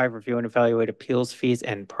 24-05, review and evaluate appeals fees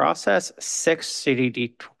and process. Fifth,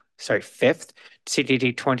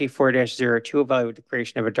 CDD 24-02, evaluate the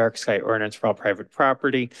creation of a dark sky ordinance for all private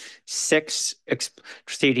property. Six,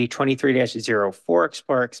 CDD 23-04,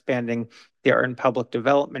 explore expanding the art and public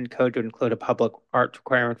development code to include a public art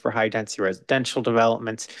requirement for high density residential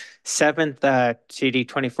developments. Seventh, CDD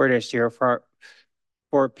 24-04,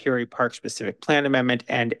 for Peary Park specific plan amendment.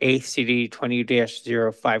 And eighth, CDD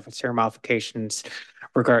 20-05, consider modifications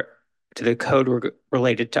regard to the code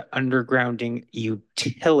related to undergrounding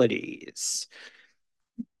utilities.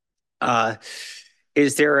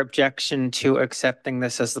 Is there objection to accepting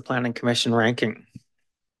this as the Planning Commission ranking?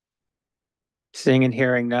 Seeing and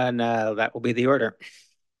hearing none, that will be the order.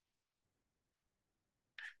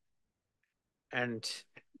 And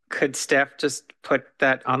could staff just put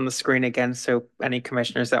that on the screen again so any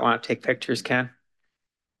commissioners that want to take pictures can?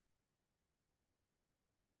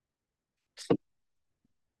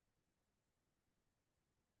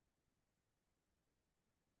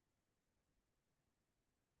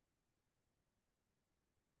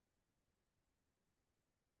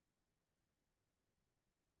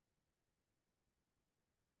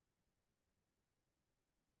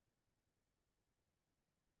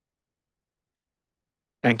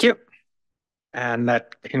 Thank you. And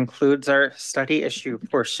that concludes our study issue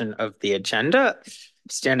portion of the agenda.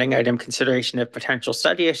 Standing item consideration of potential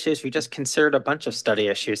study issues. We just considered a bunch of study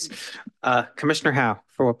issues. Commissioner Howe,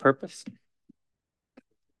 for what purpose?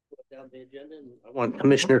 Down the agenda, and I want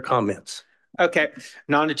commissioner comments. Okay,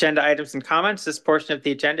 non-agenda items and comments. This portion of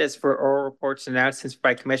the agenda is for oral reports and announcements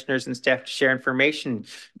by commissioners and staff to share information.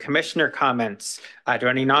 Commissioner comments. Do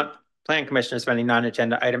any plan commissioners have any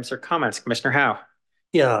non-agenda items or comments? Commissioner Howe.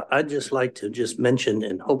 Yeah, I'd just like to just mention,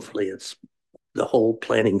 and hopefully it's the whole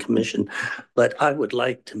planning commission, but I would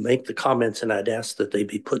like to make the comments, and I'd ask that they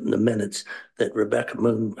be put in the minutes, that Rebecca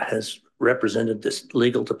Moon has represented this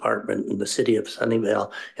legal department in the city of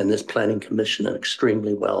Sunnyvale and this planning commission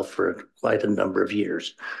extremely well for quite a number of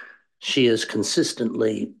years. She has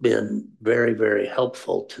consistently been very, very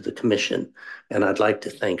helpful to the commission, and I'd like to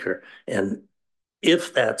thank her. And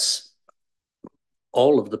if that's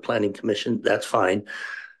all of the planning commission, that's fine.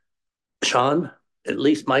 Sean, at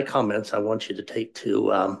least my comments, I want you to take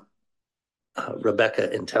to Rebecca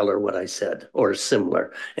and tell her what I said or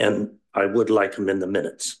similar. And I would like them in the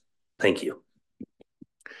minutes. Thank you.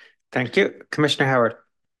 Thank you. Commissioner Howard.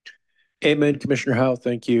 Amen, Commissioner Howe.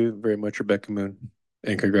 Thank you very much, Rebecca Moon,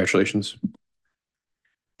 and congratulations.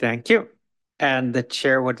 Thank you. And the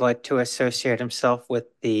chair would like to associate himself with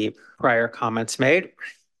the prior comments made.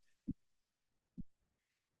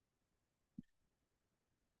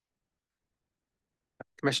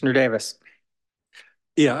 Commissioner Davis.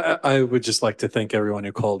 Yeah, I would just like to thank everyone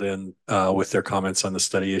who called in with their comments on the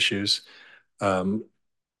study issues.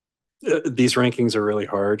 These rankings are really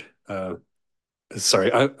hard.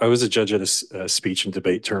 Sorry, I was a judge at a speech and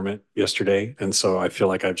debate tournament yesterday, and so I feel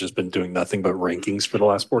like I've just been doing nothing but rankings for the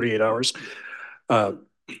last 48 hours.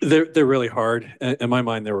 They're really hard. In my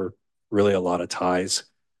mind, there were really a lot of ties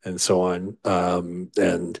and so on.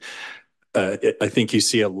 I think you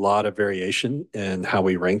see a lot of variation in how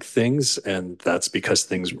we rank things, and that's because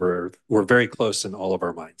things were very close in all of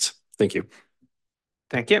our minds. Thank you.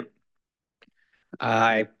 Thank you.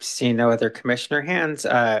 I see no other commissioner hands,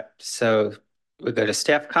 so we go to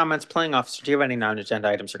staff comments. Planning officer, do you have any non-agenda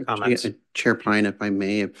items or comments? Chair Pine, if I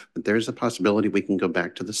may, if there's a possibility we can go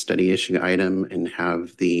back to the study issue item and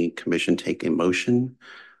have the commission take a motion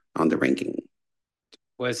on the ranking.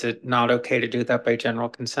 Was it not okay to do that by general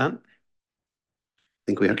consent? I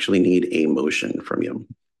think we actually need a motion from you.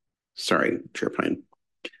 Sorry, Chair Pine.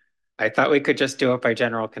 I thought we could just do it by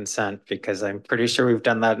general consent because I'm pretty sure we've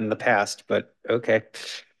done that in the past, but okay.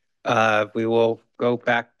 We will go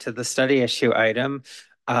back to the study issue item.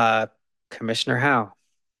 Commissioner Howe.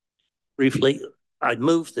 Briefly, I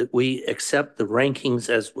move that we accept the rankings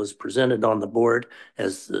as was presented on the board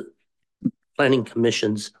as the Planning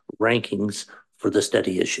Commission's rankings for the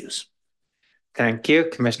study issues. Thank you.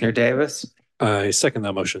 Commissioner Davis. I second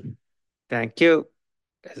that motion. Thank you.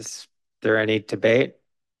 Is there any debate?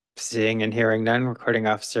 Seeing and hearing none, recording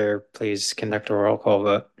officer, please conduct a roll call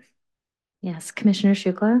vote. Yes, Commissioner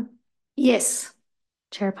Shukla, Yes.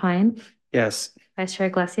 Chair Pine, Yes. Vice Chair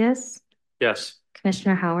Iglesias, Yes.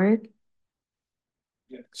 Commissioner Howard,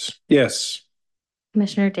 Yes.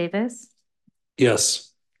 Commissioner Davis,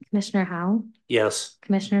 Yes. Commissioner Howell, Yes.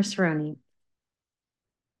 Commissioner Cerrone.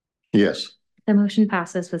 Yes. The motion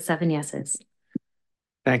passes with 7 yeses.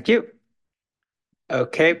 Thank you.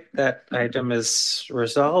 Okay, that item is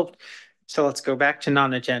resolved. So let's go back to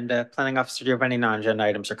non-agenda. Planning officer, do you have any non-agenda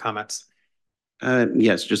items or comments?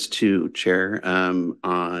 Yes, just to chair,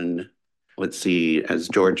 let's see, as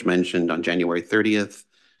George mentioned, on January 30th,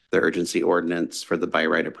 the urgency ordinance for the by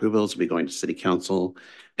right approvals will be going to city council.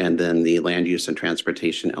 And then the land use and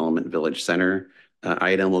transportation element village center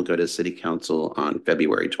item will go to city council on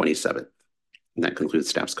February 27th. And that concludes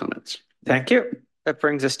staff's comments. Thank you. That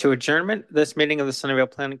brings us to adjournment. This meeting of the Sunnyvale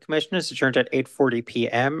Planning Commission is adjourned at 8:40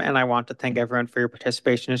 p.m. And I want to thank everyone for your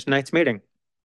participation in tonight's meeting.